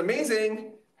it's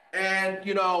amazing, and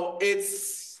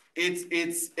it's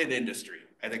an industry.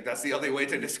 I think that's the only way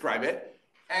to describe it.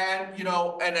 And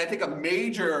and I think a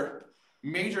major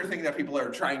thing that people are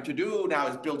trying to do now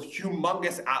is build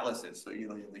humongous atlases. So you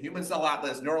have the human cell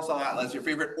atlas, neural cell atlas, your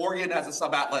favorite organ has a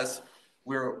subatlas.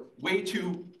 We're way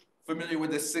too familiar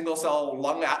with this single cell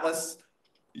lung atlas,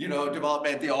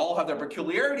 development. They all have their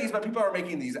peculiarities, but people are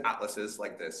making these atlases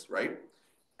like this, right?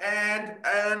 And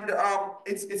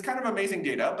it's kind of amazing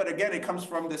data, but again, it comes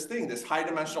from this high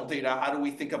dimensional data. How do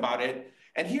we think about it?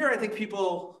 And here, I think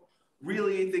people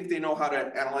really think they know how to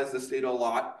analyze this data a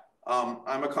lot.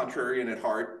 I'm a contrarian at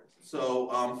heart, so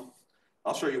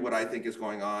I'll show you what I think is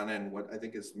going on and what I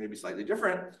think is maybe slightly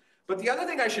different. But the other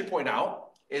thing I should point out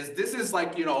is this is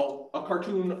like, a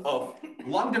cartoon of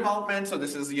lung development. So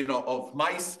this is, of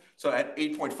mice. So at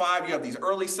 8.5, you have these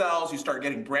early cells. You start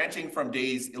getting branching from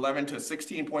days 11 to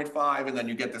 16.5, and then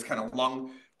you get this kind of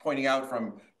lung pointing out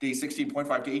from day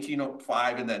 16.5 to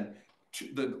 18.5, and then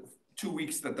the 2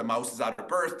 weeks that the mouse is out of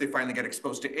birth, they finally get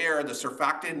exposed to air. The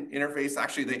surfactant interface,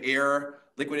 actually the air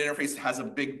liquid interface, has a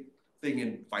big thing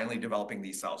in finally developing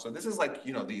these cells. So this is like,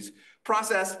 these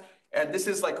process, and this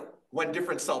is like when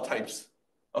different cell types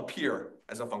appear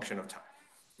as a function of time,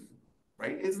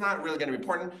 right? It's not really going to be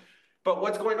important, but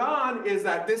what's going on is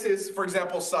that this is, for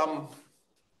example, some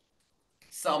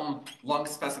lung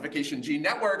specification gene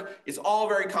network. It's all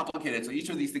very complicated. So each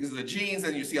of these things is the genes,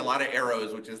 and you see a lot of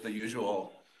arrows, which is the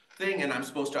usual thing, and I'm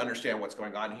supposed to understand what's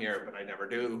going on here, but I never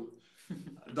do.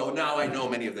 Though now I know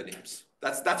many of the names.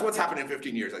 That's what's happened in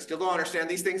 15 years. I still don't understand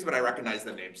these things, but I recognize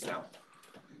the names now.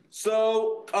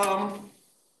 So,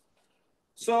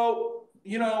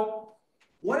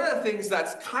 one of the things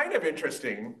that's kind of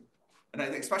interesting, and I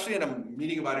think especially in a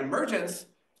meeting about emergence,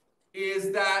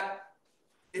 is that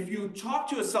if you talk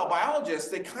to a cell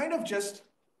biologist, they kind of just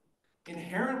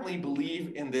inherently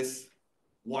believe in this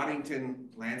Waddington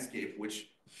landscape, which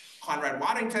Conrad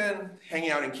Waddington, hanging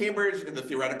out in Cambridge in the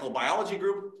theoretical biology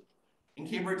group in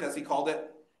Cambridge, as he called it,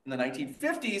 in the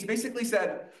 1950s, basically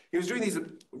said he was doing these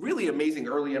really amazing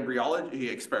early embryology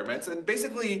experiments. And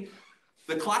basically,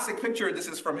 the classic picture, this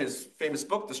is from his famous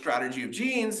book, The Strategy of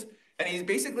Genes, and he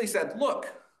basically said, look,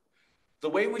 the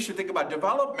way we should think about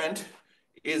development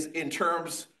is in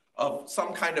terms of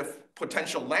some kind of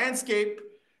potential landscape.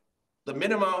 The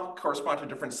minima correspond to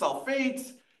different cell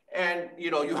fates. And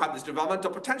you have this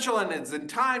developmental potential, and it's in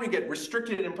time you get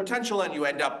restricted in potential, and you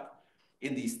end up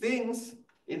in these things,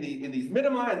 in these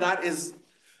minima, and that is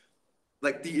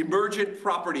like the emergent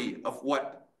property of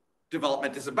what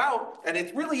development is about. And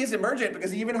it really is emergent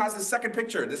because he even has this second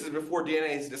picture. This is before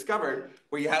DNA is discovered,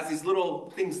 where he has these little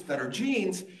things that are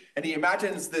genes, and he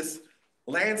imagines this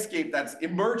landscape that's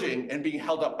emerging and being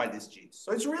held up by these genes.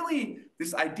 So it's really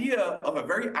this idea of a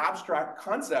very abstract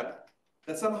concept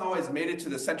that somehow has made it to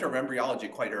the center of embryology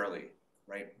quite early,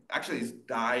 right? Actually, it's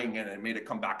dying, and it made it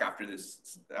come back after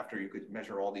this, after you could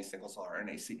measure all these single cell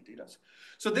RNA-seq data.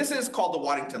 So this is called the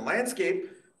Waddington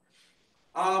landscape.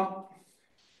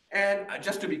 And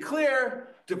just to be clear,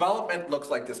 development looks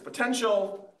like this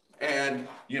potential, and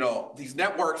these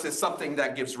networks is something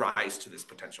that gives rise to this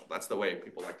potential. That's the way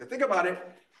people like to think about it.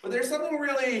 But there's something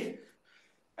really,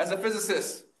 as a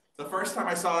physicist, the first time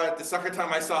I saw it, the second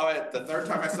time I saw it, the third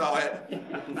time I saw it,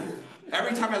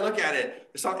 every time I look at it,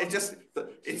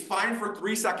 it's fine for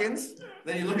 3 seconds,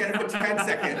 then you look at it for 10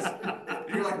 seconds, and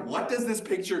you're like, what does this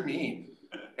picture mean?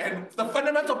 And the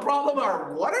fundamental problem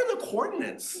are, what are the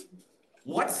coordinates?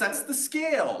 what sets the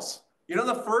scales? You know,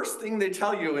 the first thing they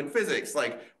tell you in physics,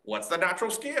 like, what's the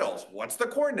natural scales? What's the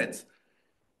coordinates?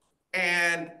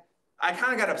 And I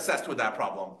kind of got obsessed with that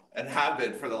problem and have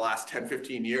been for the last 10,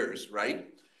 15 years, right?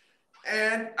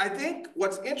 And I think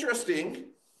what's interesting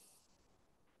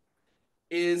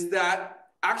is that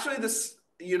actually this,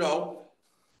 you know,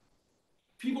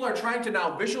 people are trying to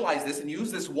now visualize this and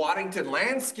use this Waddington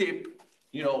landscape,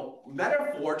 you know,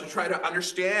 metaphor to try to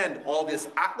understand all this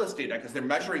atlas data because they're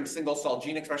measuring single cell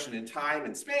gene expression in time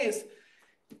and space.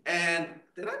 And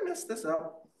did I mess this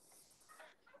up?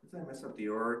 Did I mess up the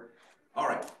order? All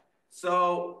right,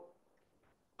 so,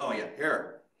 oh yeah,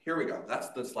 here we go. That's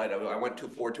the slide I went too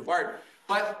far.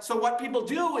 But so what people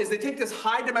do is they take this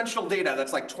high dimensional data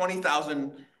that's like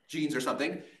 20,000 genes or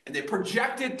something, and they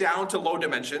project it down to low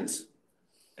dimensions.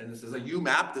 And this is a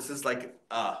UMAP. This is like,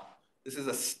 this is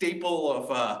a staple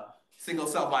of single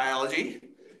cell biology.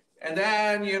 And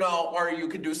then, you know, or you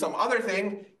could do some other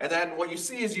thing. And then what you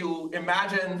see is you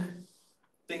imagine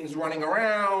things running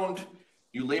around,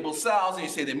 you label cells, and you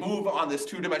say they move on this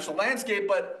two-dimensional landscape.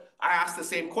 But I asked the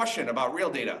same question about real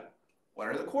data. What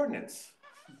are the coordinates?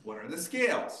 What are the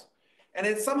scales? And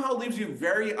it somehow leaves you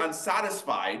very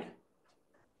unsatisfied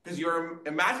because you're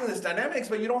imagining this dynamics,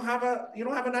 but you don't have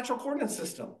a natural coordinate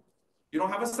system. You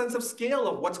don't have a sense of scale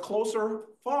of what's close or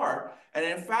far. And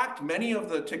in fact, many of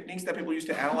the techniques that people use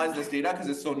to analyze this data, because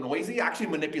it's so noisy, actually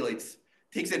manipulates,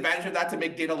 takes advantage of that to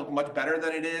make data look much better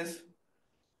than it is.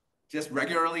 Just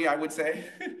regularly, I would say.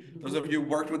 Those of you who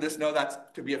worked with this know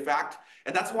that to be a fact.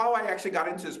 And that's why I actually got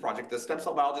into this project. The stem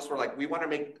cell biologists were like, we want to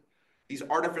make these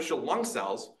artificial lung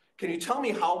cells. Can you tell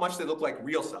me how much they look like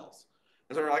real cells?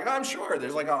 And so we're like, oh, I'm sure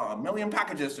there's like a million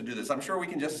packages to do this. I'm sure we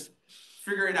can just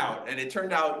figure it out. And it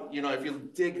turned out, you know, if you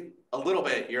dig a little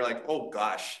bit, you're like, oh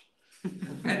gosh.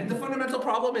 And the fundamental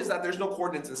problem is that there's no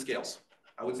coordinates and scales.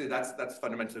 I would say that's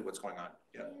fundamentally what's going on.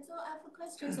 Yeah. So I have a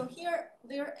question. So here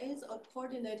there is a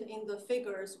coordinate in the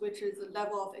figures, which is the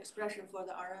level of expression for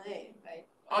the RNA, right?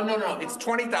 Oh no, it's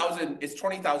 20,000. It's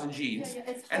 20,000 genes,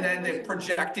 and then they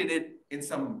projected it in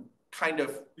some kind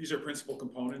of. These are principal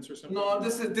components or something. No,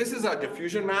 this is a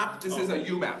diffusion map. This is a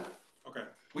UMAP. Okay.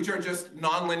 Which are just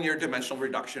nonlinear dimensional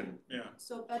reduction. Yeah.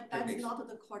 So, but that's not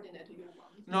the coordinate you want.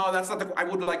 No, that's not the. I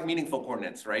would like meaningful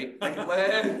coordinates, right? Like,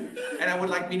 and I would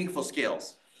like meaningful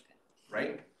scales,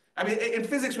 right? I mean, in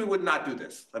physics, we would not do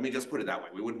this. Let me just put it that way.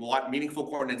 We would want meaningful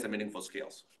coordinates and meaningful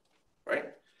scales,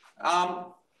 right?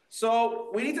 So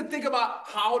we need to think about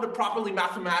how to properly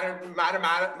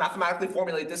mathematically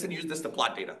formulate this and use this to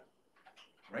plot data,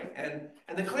 right? And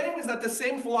the claim is that the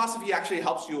same philosophy actually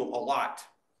helps you a lot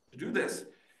to do this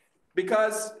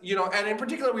because, you know, and in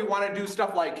particular, we want to do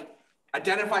stuff like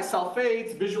identify cell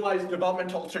fates, visualize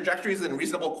developmental trajectories in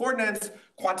reasonable coordinates,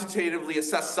 quantitatively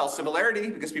assess cell similarity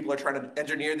because people are trying to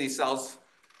engineer these cells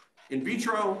in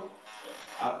vitro.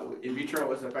 In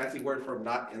vitro is a fancy word for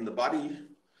not in the body.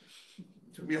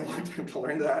 It took me a long time to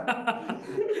learn that.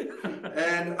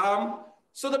 And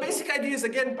so the basic idea is,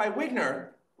 again, by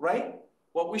Wigner, right?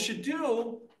 What we should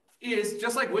do is,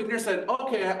 just like Wigner said,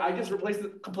 okay, I just replace the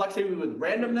complexity with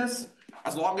randomness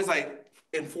as long as I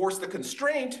enforce the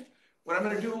constraint. What I'm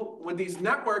going to do with these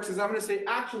networks is I'm going to say,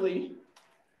 actually,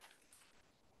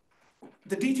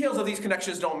 the details of these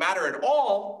connections don't matter at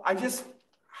all. I just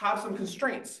have some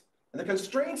constraints. And the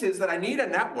constraint is that I need a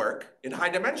network in high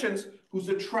dimensions whose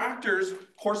attractors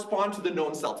correspond to the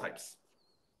known cell types.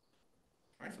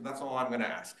 All right, so that's all I'm going to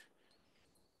ask.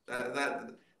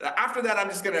 After that, I'm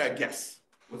just going to guess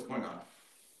what's going on.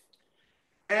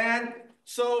 And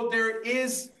so there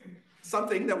is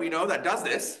something that we know that does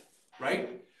this,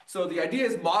 right? So the idea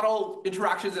is model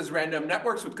interactions as random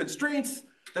networks with constraints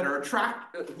that are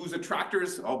whose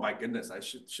attractors, oh my goodness, I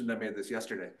shouldn't have made this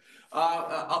yesterday,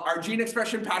 are gene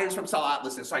expression patterns from cell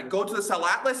atlases. So I go to the cell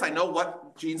atlas, I know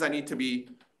what genes I need to be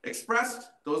expressed.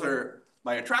 Those are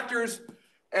my attractors.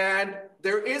 And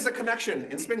there is a connection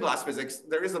in spin glass physics.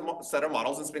 There is a set of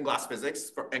models in spin glass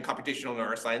physics and computational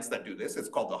neuroscience that do this. It's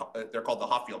called they're called the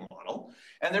Hopfield model.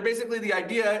 And they're basically, the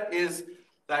idea is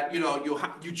that, you know,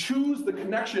 you choose the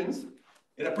connections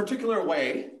in a particular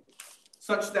way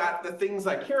such that the things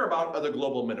I care about are the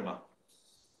global minima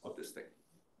of this thing.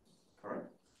 All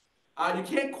right. You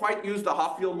can't quite use the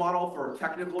Hopfield model for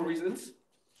technical reasons,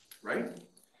 right?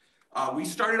 We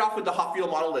started off with the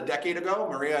Hopfield model a decade ago.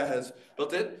 Maria has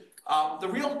built it. The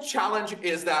real challenge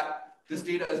is that this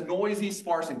data is noisy,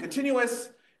 sparse, and continuous,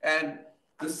 and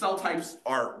the cell types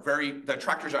are the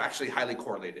attractors are actually highly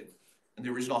correlated. And the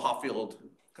original Hopfield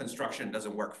construction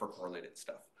doesn't work for correlated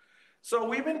stuff. So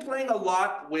we've been playing a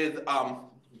lot with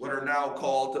what are now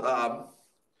called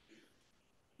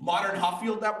modern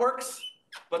Hopfield networks.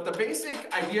 But the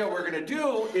basic idea we're going to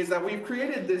do is that we've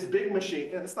created this big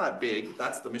machine, and it's not big,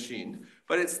 that's the machine,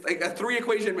 but it's like a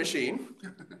 3-equation machine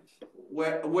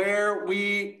where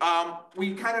we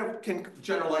kind of can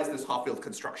generalize this Hopfield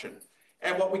construction.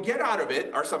 And what we get out of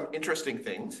it are some interesting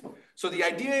things. So the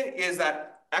idea is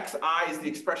that xi is the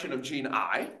expression of gene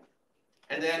I,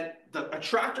 and then the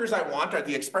attractors I want are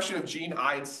the expression of gene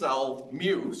I in cell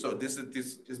mu. So this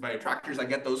is my attractors. I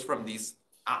get those from these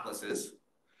atlases.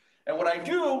 And what I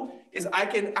do is I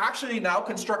can actually now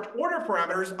construct order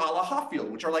parameters a la Hopfield,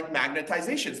 which are like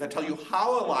magnetizations that tell you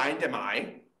how aligned am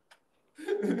I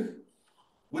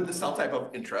with the cell type of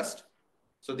interest.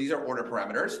 So these are order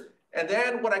parameters. And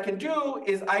then what I can do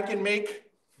is I can make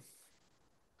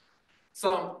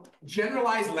some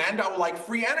generalized Landau-like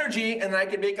free energy, and then I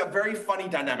can make a very funny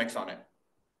dynamics on it.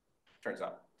 Turns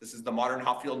out. This is the modern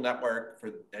Hopfield network.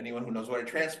 For anyone who knows what a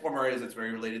transformer is, it's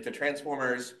very related to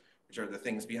transformers, which are the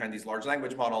things behind these large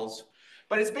language models.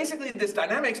 But it's basically this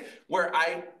dynamics where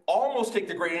I almost take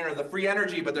the gradient of the free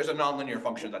energy, but there's a nonlinear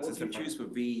function that's what do you choose for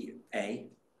VA,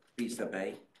 V sub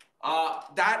A?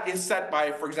 That is set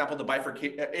by, for example, the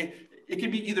bifurcation. It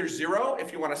can be either 0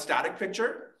 if you want a static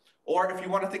picture, or if you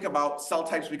want to think about cell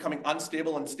types becoming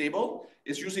unstable and stable,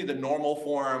 it's usually the normal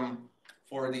form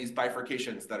for these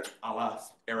bifurcations that are a la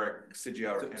Eric,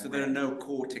 Sigia. So there are no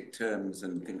quartic terms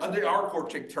and things. There are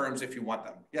quartic terms if you want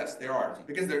them. Yes, there are,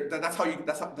 because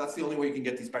that's the only way you can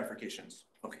get these bifurcations.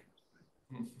 Okay.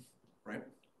 Right.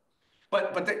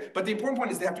 But the important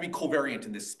point is they have to be covariant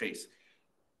in this space.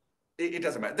 It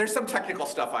doesn't matter. There's some technical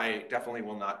stuff I definitely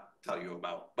will not tell you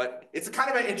about, but it's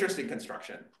kind of an interesting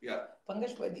construction. Yeah.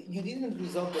 Pankaj, but you didn't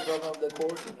resolve the problem of the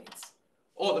coordinates.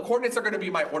 Oh, the coordinates are going to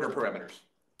be my order parameters.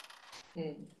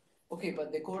 Okay,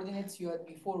 but the coordinates you had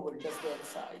before were just their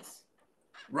size.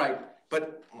 Right,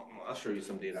 but I'll show you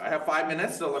some data. I have 5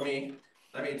 minutes, so let me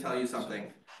tell you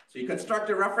something. So you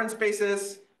construct a reference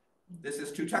basis. This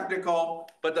is too technical,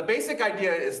 but the basic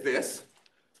idea is this.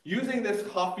 Using this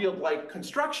Hopfield-like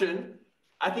construction,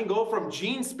 I can go from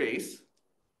gene space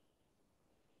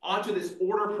onto this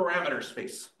order parameter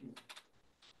space.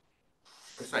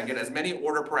 So I get as many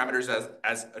order parameters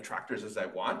as attractors as I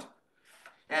want.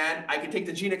 And I can take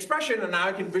the gene expression and now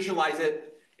I can visualize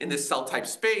it in this cell type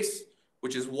space,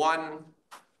 which is 1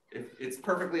 if it's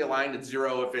perfectly aligned at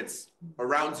 0, if it's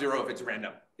around 0, if it's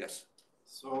random. Yes?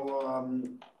 So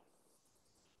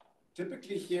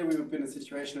typically here we would be in a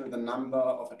situation where the number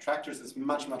of attractors is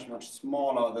much, much, much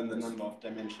smaller than the number of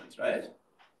dimensions, right?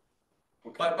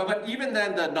 Okay. But even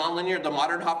then, the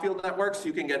modern Hopfield networks,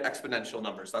 you can get exponential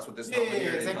numbers. That's what this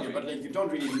nonlinear exactly. But like, you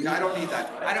don't really need I don't need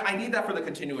that. Right? I need that for the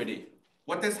continuity.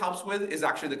 What this helps with is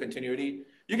actually the continuity.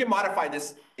 You can modify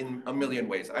this in a million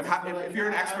ways. I'm happy, if you're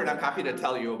an expert, I'm happy to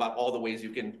tell you about all the ways you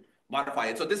can modify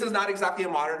it. So this is not exactly a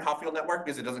modern Hopfield network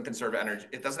because it doesn't conserve energy.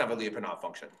 It doesn't have a Lyapunov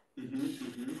function.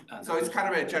 So it's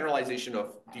kind of a generalization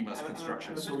of DMUS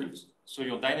construction. So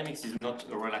your dynamics is not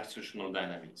a relaxational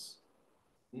dynamics.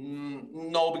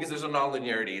 No, because there's a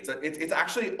nonlinearity. It's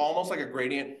actually almost like a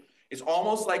gradient. It's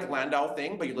almost like Landau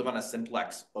thing, but you live on a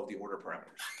simplex of the order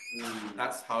parameters.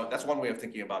 That's one way of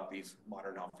thinking about these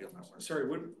modern Hopfield networks. Sorry,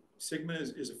 what sigma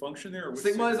is a function there? Or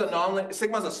sigma is a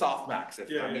softmax, if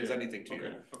that means anything to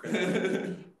you.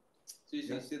 Okay.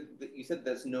 So you said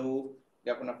there's no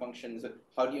Lyapunov functions.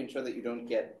 How do you ensure that you don't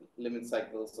get limit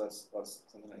cycles or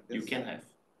something like this? You can have.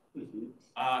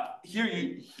 Here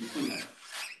you could have.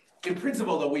 In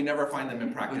principle, though, we never find them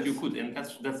in practice. But you could, and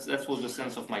that was the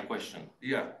sense of my question.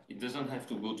 Yeah. It doesn't have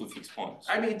to go to fixed points.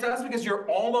 I mean, it does because you're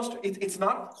almost, it's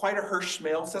not quite a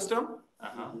Hirsch-Schmale system,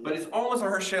 but it's almost a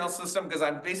Hirsch-Schmale system because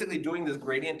I'm basically doing this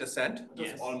gradient descent. Yes.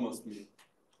 That's almost me.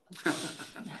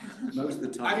 Most of the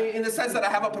time. I mean, in the sense that I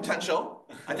have a potential,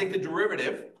 I take the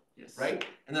derivative, Yes. right?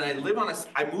 And then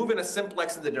I move in a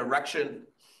simplex in the direction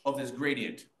of this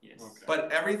gradient. Yes. Okay.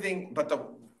 But everything,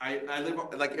 I live,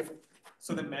 like if,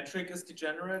 so the metric is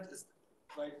degenerate, is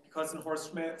like because in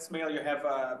Hirsch-Schmale you have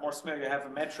a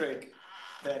metric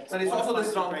that. But it's also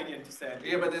this gradient descent.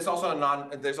 Yeah, but there's also a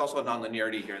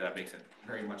nonlinearity here that makes it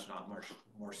very much not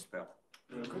more spell.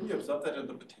 Couldn't you observe that in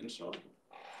the potential?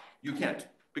 You can't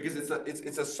because it's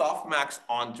a softmax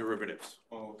on derivatives.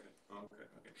 Oh, okay.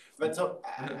 But so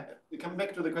we come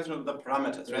back to the question of the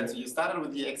parameters, right? So you started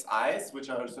with the xi's, which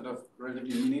are sort of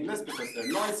relatively meaningless because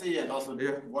they're noisy, and also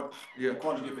what the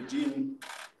quantity of a gene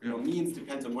means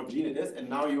depends on what gene it is. And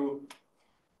now you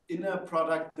inner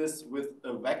product this with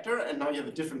a vector, and now you have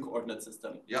a different coordinate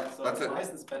system. Yep, so that's it. Why is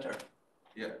this better?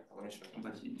 Yeah, let me show you.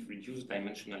 But it reduces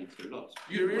dimensionality a lot.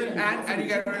 And you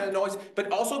get rid of the noise,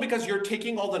 but also because you're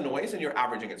taking all the noise and you're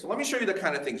averaging it. So let me show you the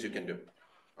kind of things you can do.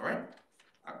 All right.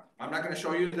 I'm not going to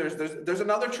show you. There's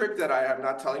another trick that I am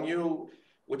not telling you,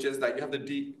 which is that you have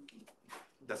the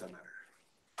doesn't matter.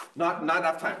 Not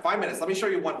enough time. 5 minutes. Let me show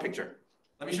you one picture.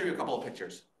 Let me show you a couple of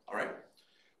pictures. All right.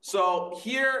 So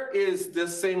here is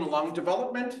this same lung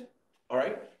development. All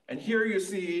right. And here you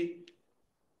see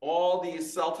all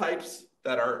these cell types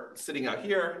that are sitting out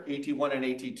here, AT1 and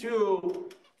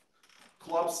AT2,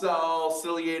 club cell,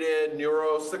 ciliated,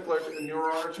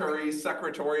 neuroauditory,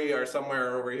 secretory are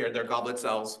somewhere over here. They're goblet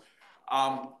cells.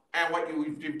 And what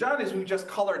we've done is we've just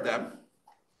colored them.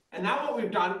 And now what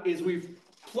we've done is we've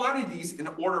plotted these in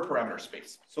order parameter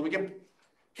space. So we can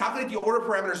calculate the order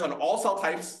parameters on all cell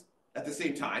types at the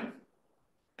same time.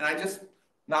 And I just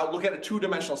now look at a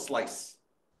two-dimensional slice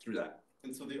through that.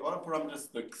 And so the order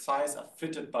parameters, the size are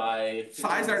fitted by...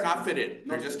 Size are not fitted.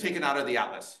 They're just taken out of the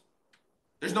atlas.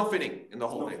 There's no fitting in the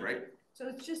whole thing, right? So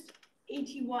it's just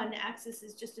AT1 axis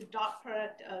is just a dot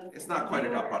product of... It's not quite a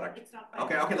dot product. It's not quite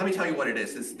Okay, let me tell you what it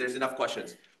is. There's enough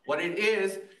questions. What it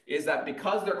is that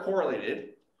because they're correlated,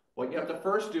 what you have to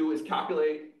first do is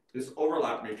calculate this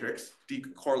overlap matrix,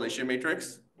 decorrelation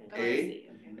matrix, A,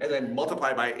 and then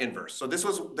multiply by inverse. So this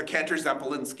was the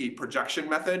Cantor-Zampolinski projection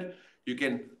method. You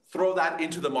can throw that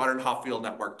into the modern Hopfield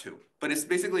network too. But it's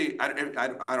basically, I don't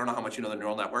know how much you know the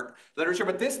neural network literature,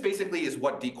 but this basically is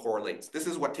what decorrelates. This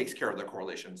is what takes care of the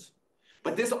correlations.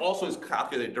 But this also is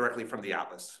calculated directly from the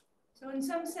atlas. So in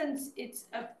some sense, it's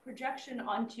a projection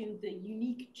onto the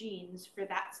unique genes for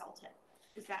that cell type.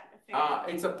 Is that a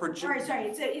fair? It's a projection. Or sorry,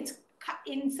 it's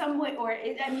in some way, or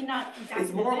I mean not exactly.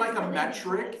 It's more like a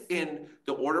metric in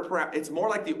the order parameter. It's more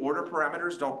like the order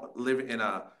parameters don't live in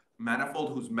a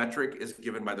manifold whose metric is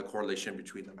given by the correlation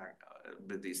between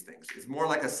these things. It's more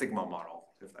like a sigma model,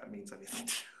 if that means anything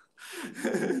to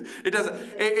you. It doesn't.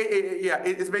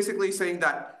 It's basically saying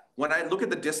that when I look at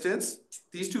the distance,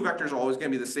 these two vectors are always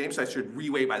going to be the same, so I should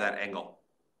reweigh by that angle,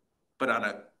 but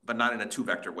not in a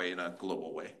two-vector way, in a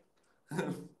global way.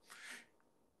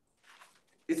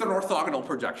 It's an orthogonal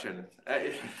projection.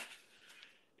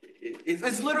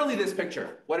 It's literally this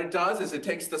picture. What it does is it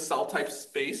takes the cell type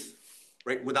space,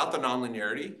 right, without the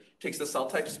nonlinearity, takes the cell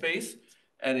type space,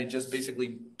 and it just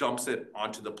basically dumps it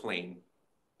onto the plane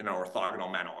in an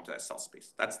orthogonal manner onto that cell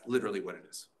space. That's literally what it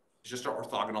is. It's just an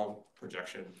orthogonal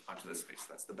projection onto the space.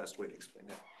 That's the best way to explain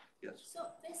it. Yes? So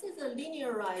this is a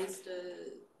linearized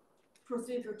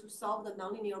procedure to solve the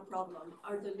nonlinear problem.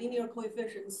 Are the linear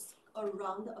coefficients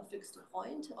around a fixed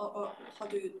point, or how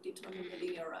do you determine the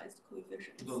linearized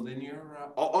coefficients? The linear,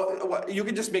 you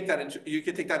can just make that into, you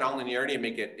can take that nonlinearity and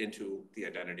make it into the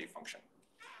identity function.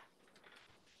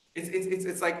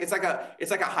 It's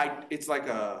like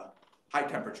a high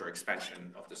temperature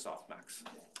expansion of the softmax.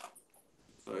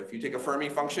 So if you take a Fermi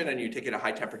function and you take it at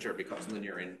high temperature, it becomes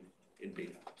linear in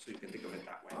beta. So you can think of it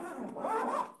that way.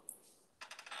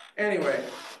 Anyway,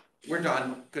 we're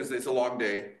done because it's a long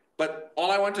day. But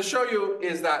all I want to show you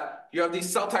is that you have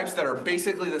these cell types that are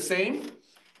basically the same,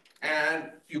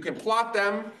 and you can plot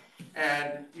them,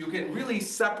 and you can really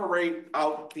separate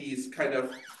out these kind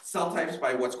of cell types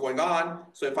by what's going on.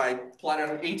 So if I plot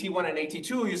out AT1 and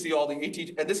AT2, you see all the AT,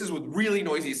 and this is with really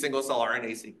noisy single cell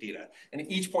RNA-seq data.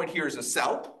 And each point here is a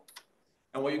cell.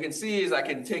 And what you can see is I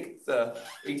can take the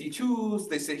AT2s,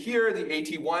 they sit here, the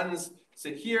AT1s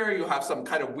sit here. You have some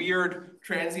kind of weird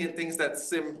transient things that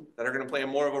are going to play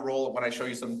more of a role when I show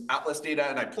you some atlas data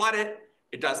and I plot it.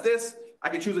 It does this. I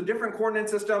can choose a different coordinate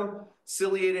system,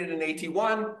 ciliated in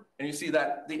AT1, and you see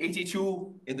that the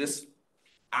AT2 in this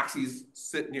axis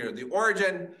sit near the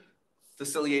origin. The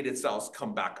ciliated cells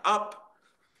come back up.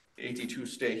 The AT2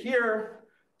 stay here.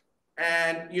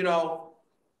 And,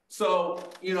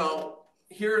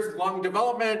 here's lung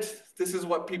development. This is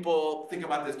what people think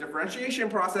about this differentiation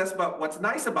process. But what's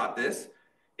nice about this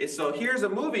is, so here's a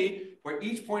movie where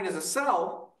each point is a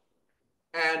cell.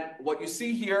 And what you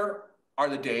see here are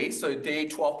the days. So day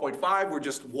 12.5, we're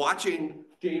just watching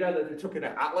data that they took in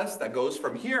an atlas that goes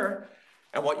from here.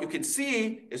 And what you can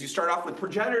see is you start off with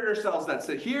progenitor cells that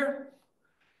sit here.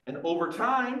 And over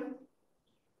time,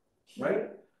 right,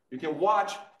 you can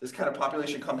watch this kind of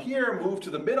population come here, move to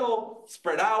the middle,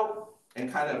 spread out, and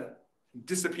kind of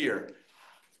disappear.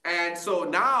 And so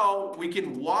now we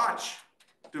can watch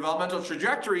developmental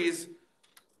trajectories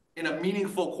in a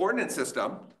meaningful coordinate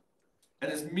system. And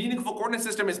this meaningful coordinate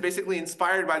system is basically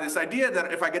inspired by this idea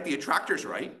that if I get the attractors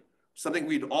right, something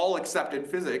we'd all accept in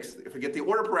physics, if we get the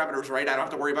order parameters right, I don't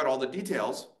have to worry about all the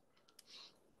details.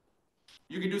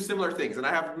 You can do similar things. And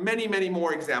I have many, many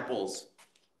more examples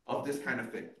of this kind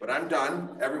of thing. But I'm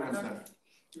done. Everyone's done.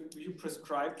 Do you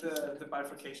prescribe the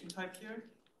bifurcation type here?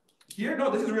 Here? No,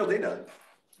 this is real data.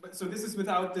 But so this is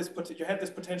without this, you had this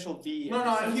potential V.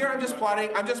 No, and here I'm just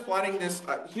plotting this,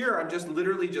 here I'm just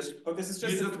literally just. Oh, this is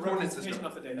just a representation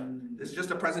of the data. This is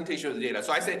just a presentation of the data.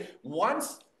 So I say,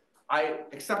 once I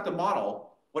accept the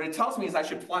model, what it tells me is I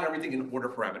should plot everything in order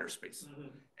parameter space.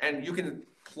 And you can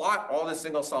plot all the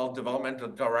single cell developmental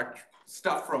direct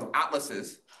stuff from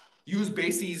atlases, use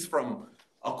bases from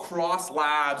across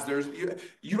labs.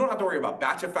 You don't have to worry about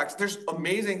batch effects. There's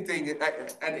amazing things,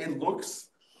 and it looks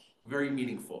very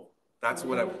meaningful. That's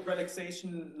what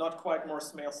relaxation, not quite more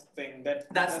smells thing.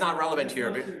 That's not relevant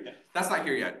here, but that's not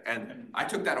here yet. And I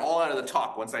took that all out of the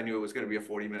talk once I knew it was going to be a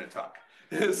 40-minute talk.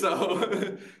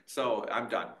 So I'm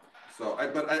done. So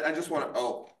I just want to.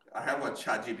 Oh, I have a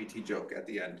ChatGPT joke at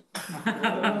the end. I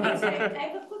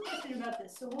have a quick question about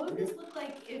this. So what would this look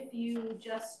like if you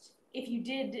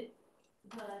did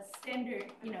the standard,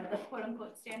 the quote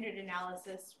unquote standard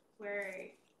analysis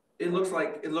where it looks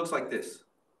like this.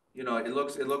 Maybe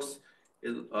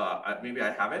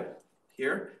I have it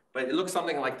here, but it looks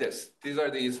something like this.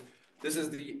 This is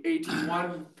the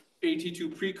AT1,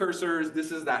 AT2 precursors.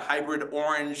 This is that hybrid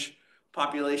orange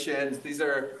populations. These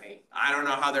are, I don't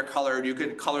know how they're colored. You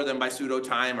could color them by pseudo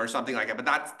time or something like that, but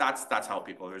that's how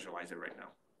people visualize it right now.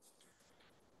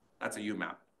 That's a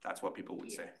UMAP. That's what people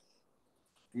would say.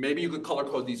 Maybe you could color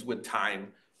code these with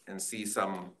time and see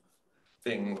some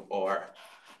thing, or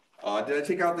did I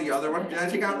take out the other one? Did I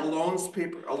take out Alone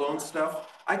stuff?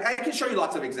 I can show you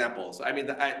lots of examples. I mean,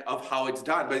 of how it's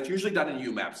done, but it's usually done in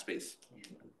UMAP space,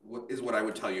 is what I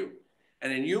would tell you.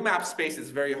 And in UMAP space, it's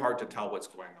very hard to tell what's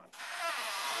going on.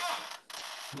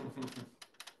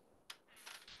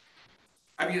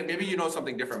 I mean, maybe you know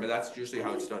something different, but that's usually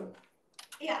how it's done.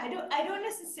 Yeah, I don't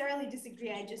necessarily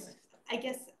disagree. I guess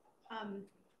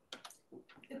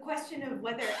the question of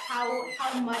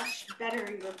how much better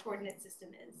your coordinate system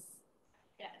is.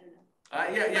 Yeah,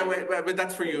 I don't know. But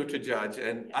that's for you to judge,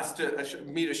 and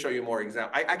me to show you more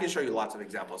examples. I can show you lots of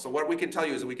examples. So what we can tell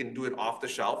you is we can do it off the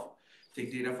shelf,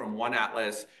 take data from one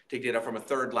atlas, take data from a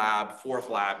third lab, fourth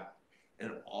lab, and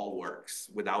it all works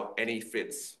without any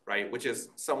fits, right? Which is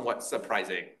somewhat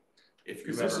surprising.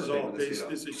 Because this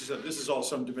is all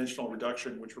some dimensional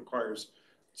reduction, which requires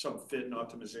some fit and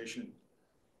optimization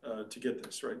to get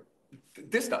this, right?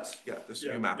 This does, yeah. This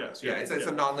new map. It's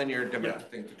a nonlinear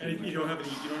thing. And you don't have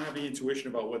any intuition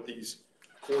about what these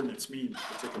coordinates mean,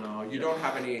 particularly. No, you don't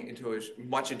have any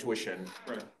much intuition.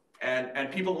 Right. And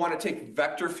people want to take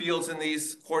vector fields in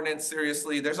these coordinates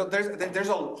seriously. There's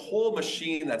a whole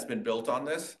machine that's been built on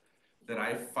this that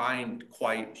I find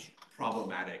quite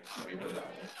problematic.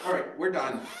 All right, we're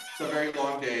done. It's a very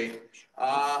long day.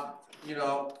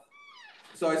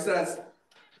 So it says,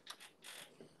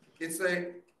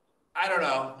 I don't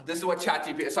know. This is what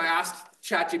ChatGPT. So I asked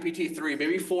ChatGPT 3.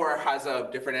 Maybe 4 has a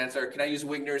different answer. Can I use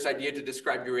Wigner's idea to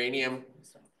describe uranium?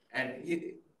 And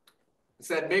he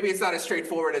said maybe it's not as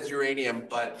straightforward as uranium,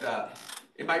 but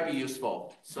it might be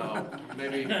useful. So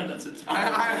maybe that's a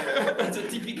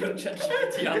typical ChatGPT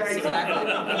answer. Yeah,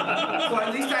 exactly. So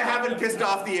at least I haven't pissed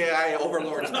off the AI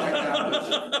overlords quite that much.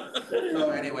 So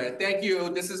anyway, thank you.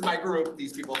 This is my group.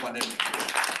 These people funded me.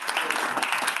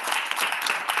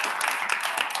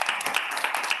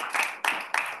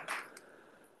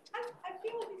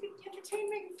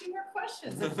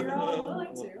 If you're all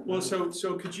willing to. Well, so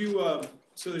could you?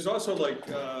 So there's also like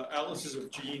atlases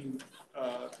of gene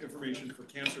information for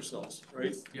cancer cells,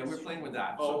 right? Yeah, we're playing with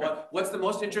that. Oh, so what's the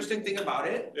most interesting thing about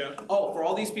it? Yeah. Oh, for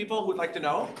all these people who'd like to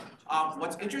know,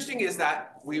 what's interesting is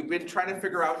that we've been trying to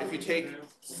figure out if you take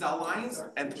cell lines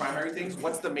and primary things,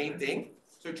 what's the main thing?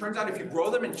 So it turns out if you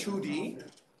grow them in 2D,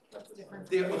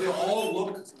 they all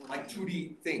look like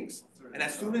 2D things. And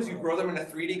as soon as you grow them in a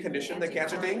 3D condition, the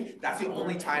cancer thing, that's the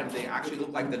only time they actually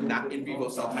look like the in vivo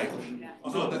cell type.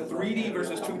 So the 3D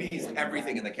versus 2D is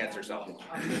everything in the cancer cell.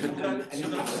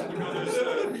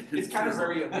 It's kind of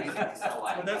very amazing.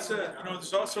 And that's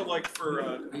there's also like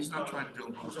for he's not trying to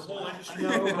do. There's a whole industry.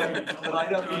 But I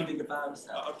don't know anything about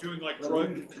cell. Of doing like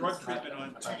drug treatment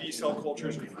on 2D cell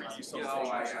cultures and 3D cell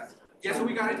cultures. Yeah, so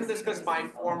we got into this because one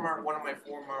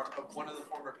of the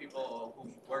former people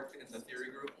who worked in the theory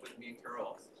group with me and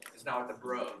Carol is now at the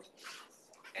Broad,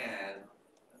 and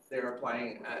they're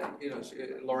applying.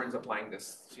 Lauren's applying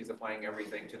this. She's applying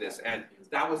everything to this, and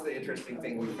that was the interesting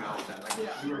thing we found. That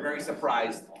we were very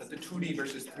surprised that the 2D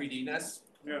versus 3D-ness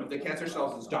of the cancer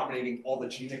cells is dominating all the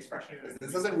gene expression.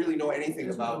 This doesn't really know anything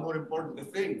about the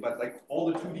thing, but like all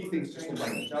the 2D things just look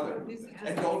like each other,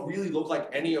 and don't really look like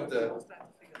any of the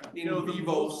in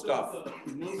vivo stuff.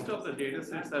 Most of the data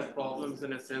sets have problems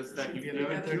in a sense that you take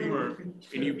a tumor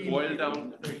and you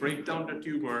break down the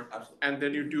tumor, and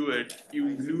then you do it,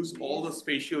 you lose all the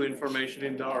spatial information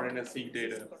in the RNA-seq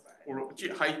data. Or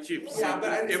high chips, Yeah,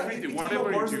 but everything, it's whatever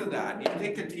even worse you do. than that. You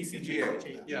take the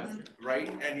TCGA,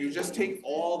 right, and you just take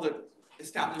all the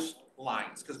established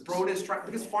lines, because Broad is trying,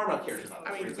 because pharma cares about it.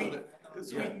 I mean, right?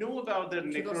 we know about the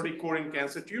necrotic core in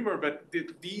cancer tumor, but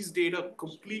these data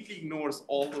completely ignores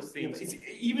all those things.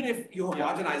 Even if you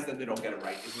homogenize them, they don't get it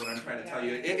right, is what I'm trying to tell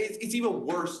you. It's even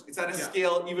worse. It's at a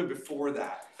scale even before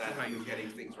that you're getting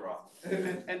things wrong.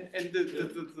 And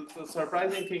the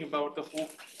surprising thing about the whole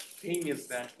thing is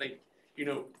that, like, you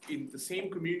know, in the same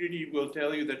community will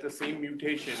tell you that the same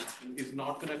mutation is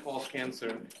not going to cause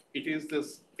cancer. It is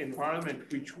this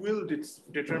environment which will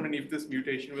determine if this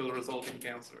mutation will result in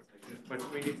cancer. But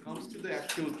when it comes to the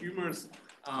actual tumors,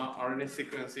 RNA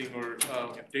sequencing or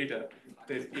data,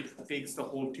 that it takes the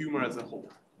whole tumor as a whole.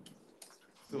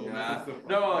 So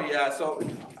so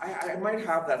I might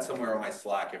have that somewhere on my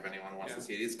Slack if anyone wants to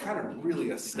see it. It's kind of really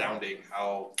astounding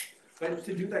how, but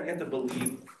to do that, you have to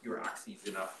believe your axes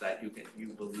enough that you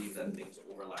believe that things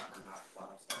overlap or not.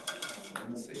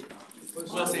 We'll see.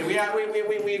 We'll see.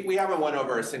 We haven't won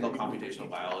over a single computational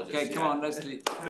biologist. Okay, come on, let's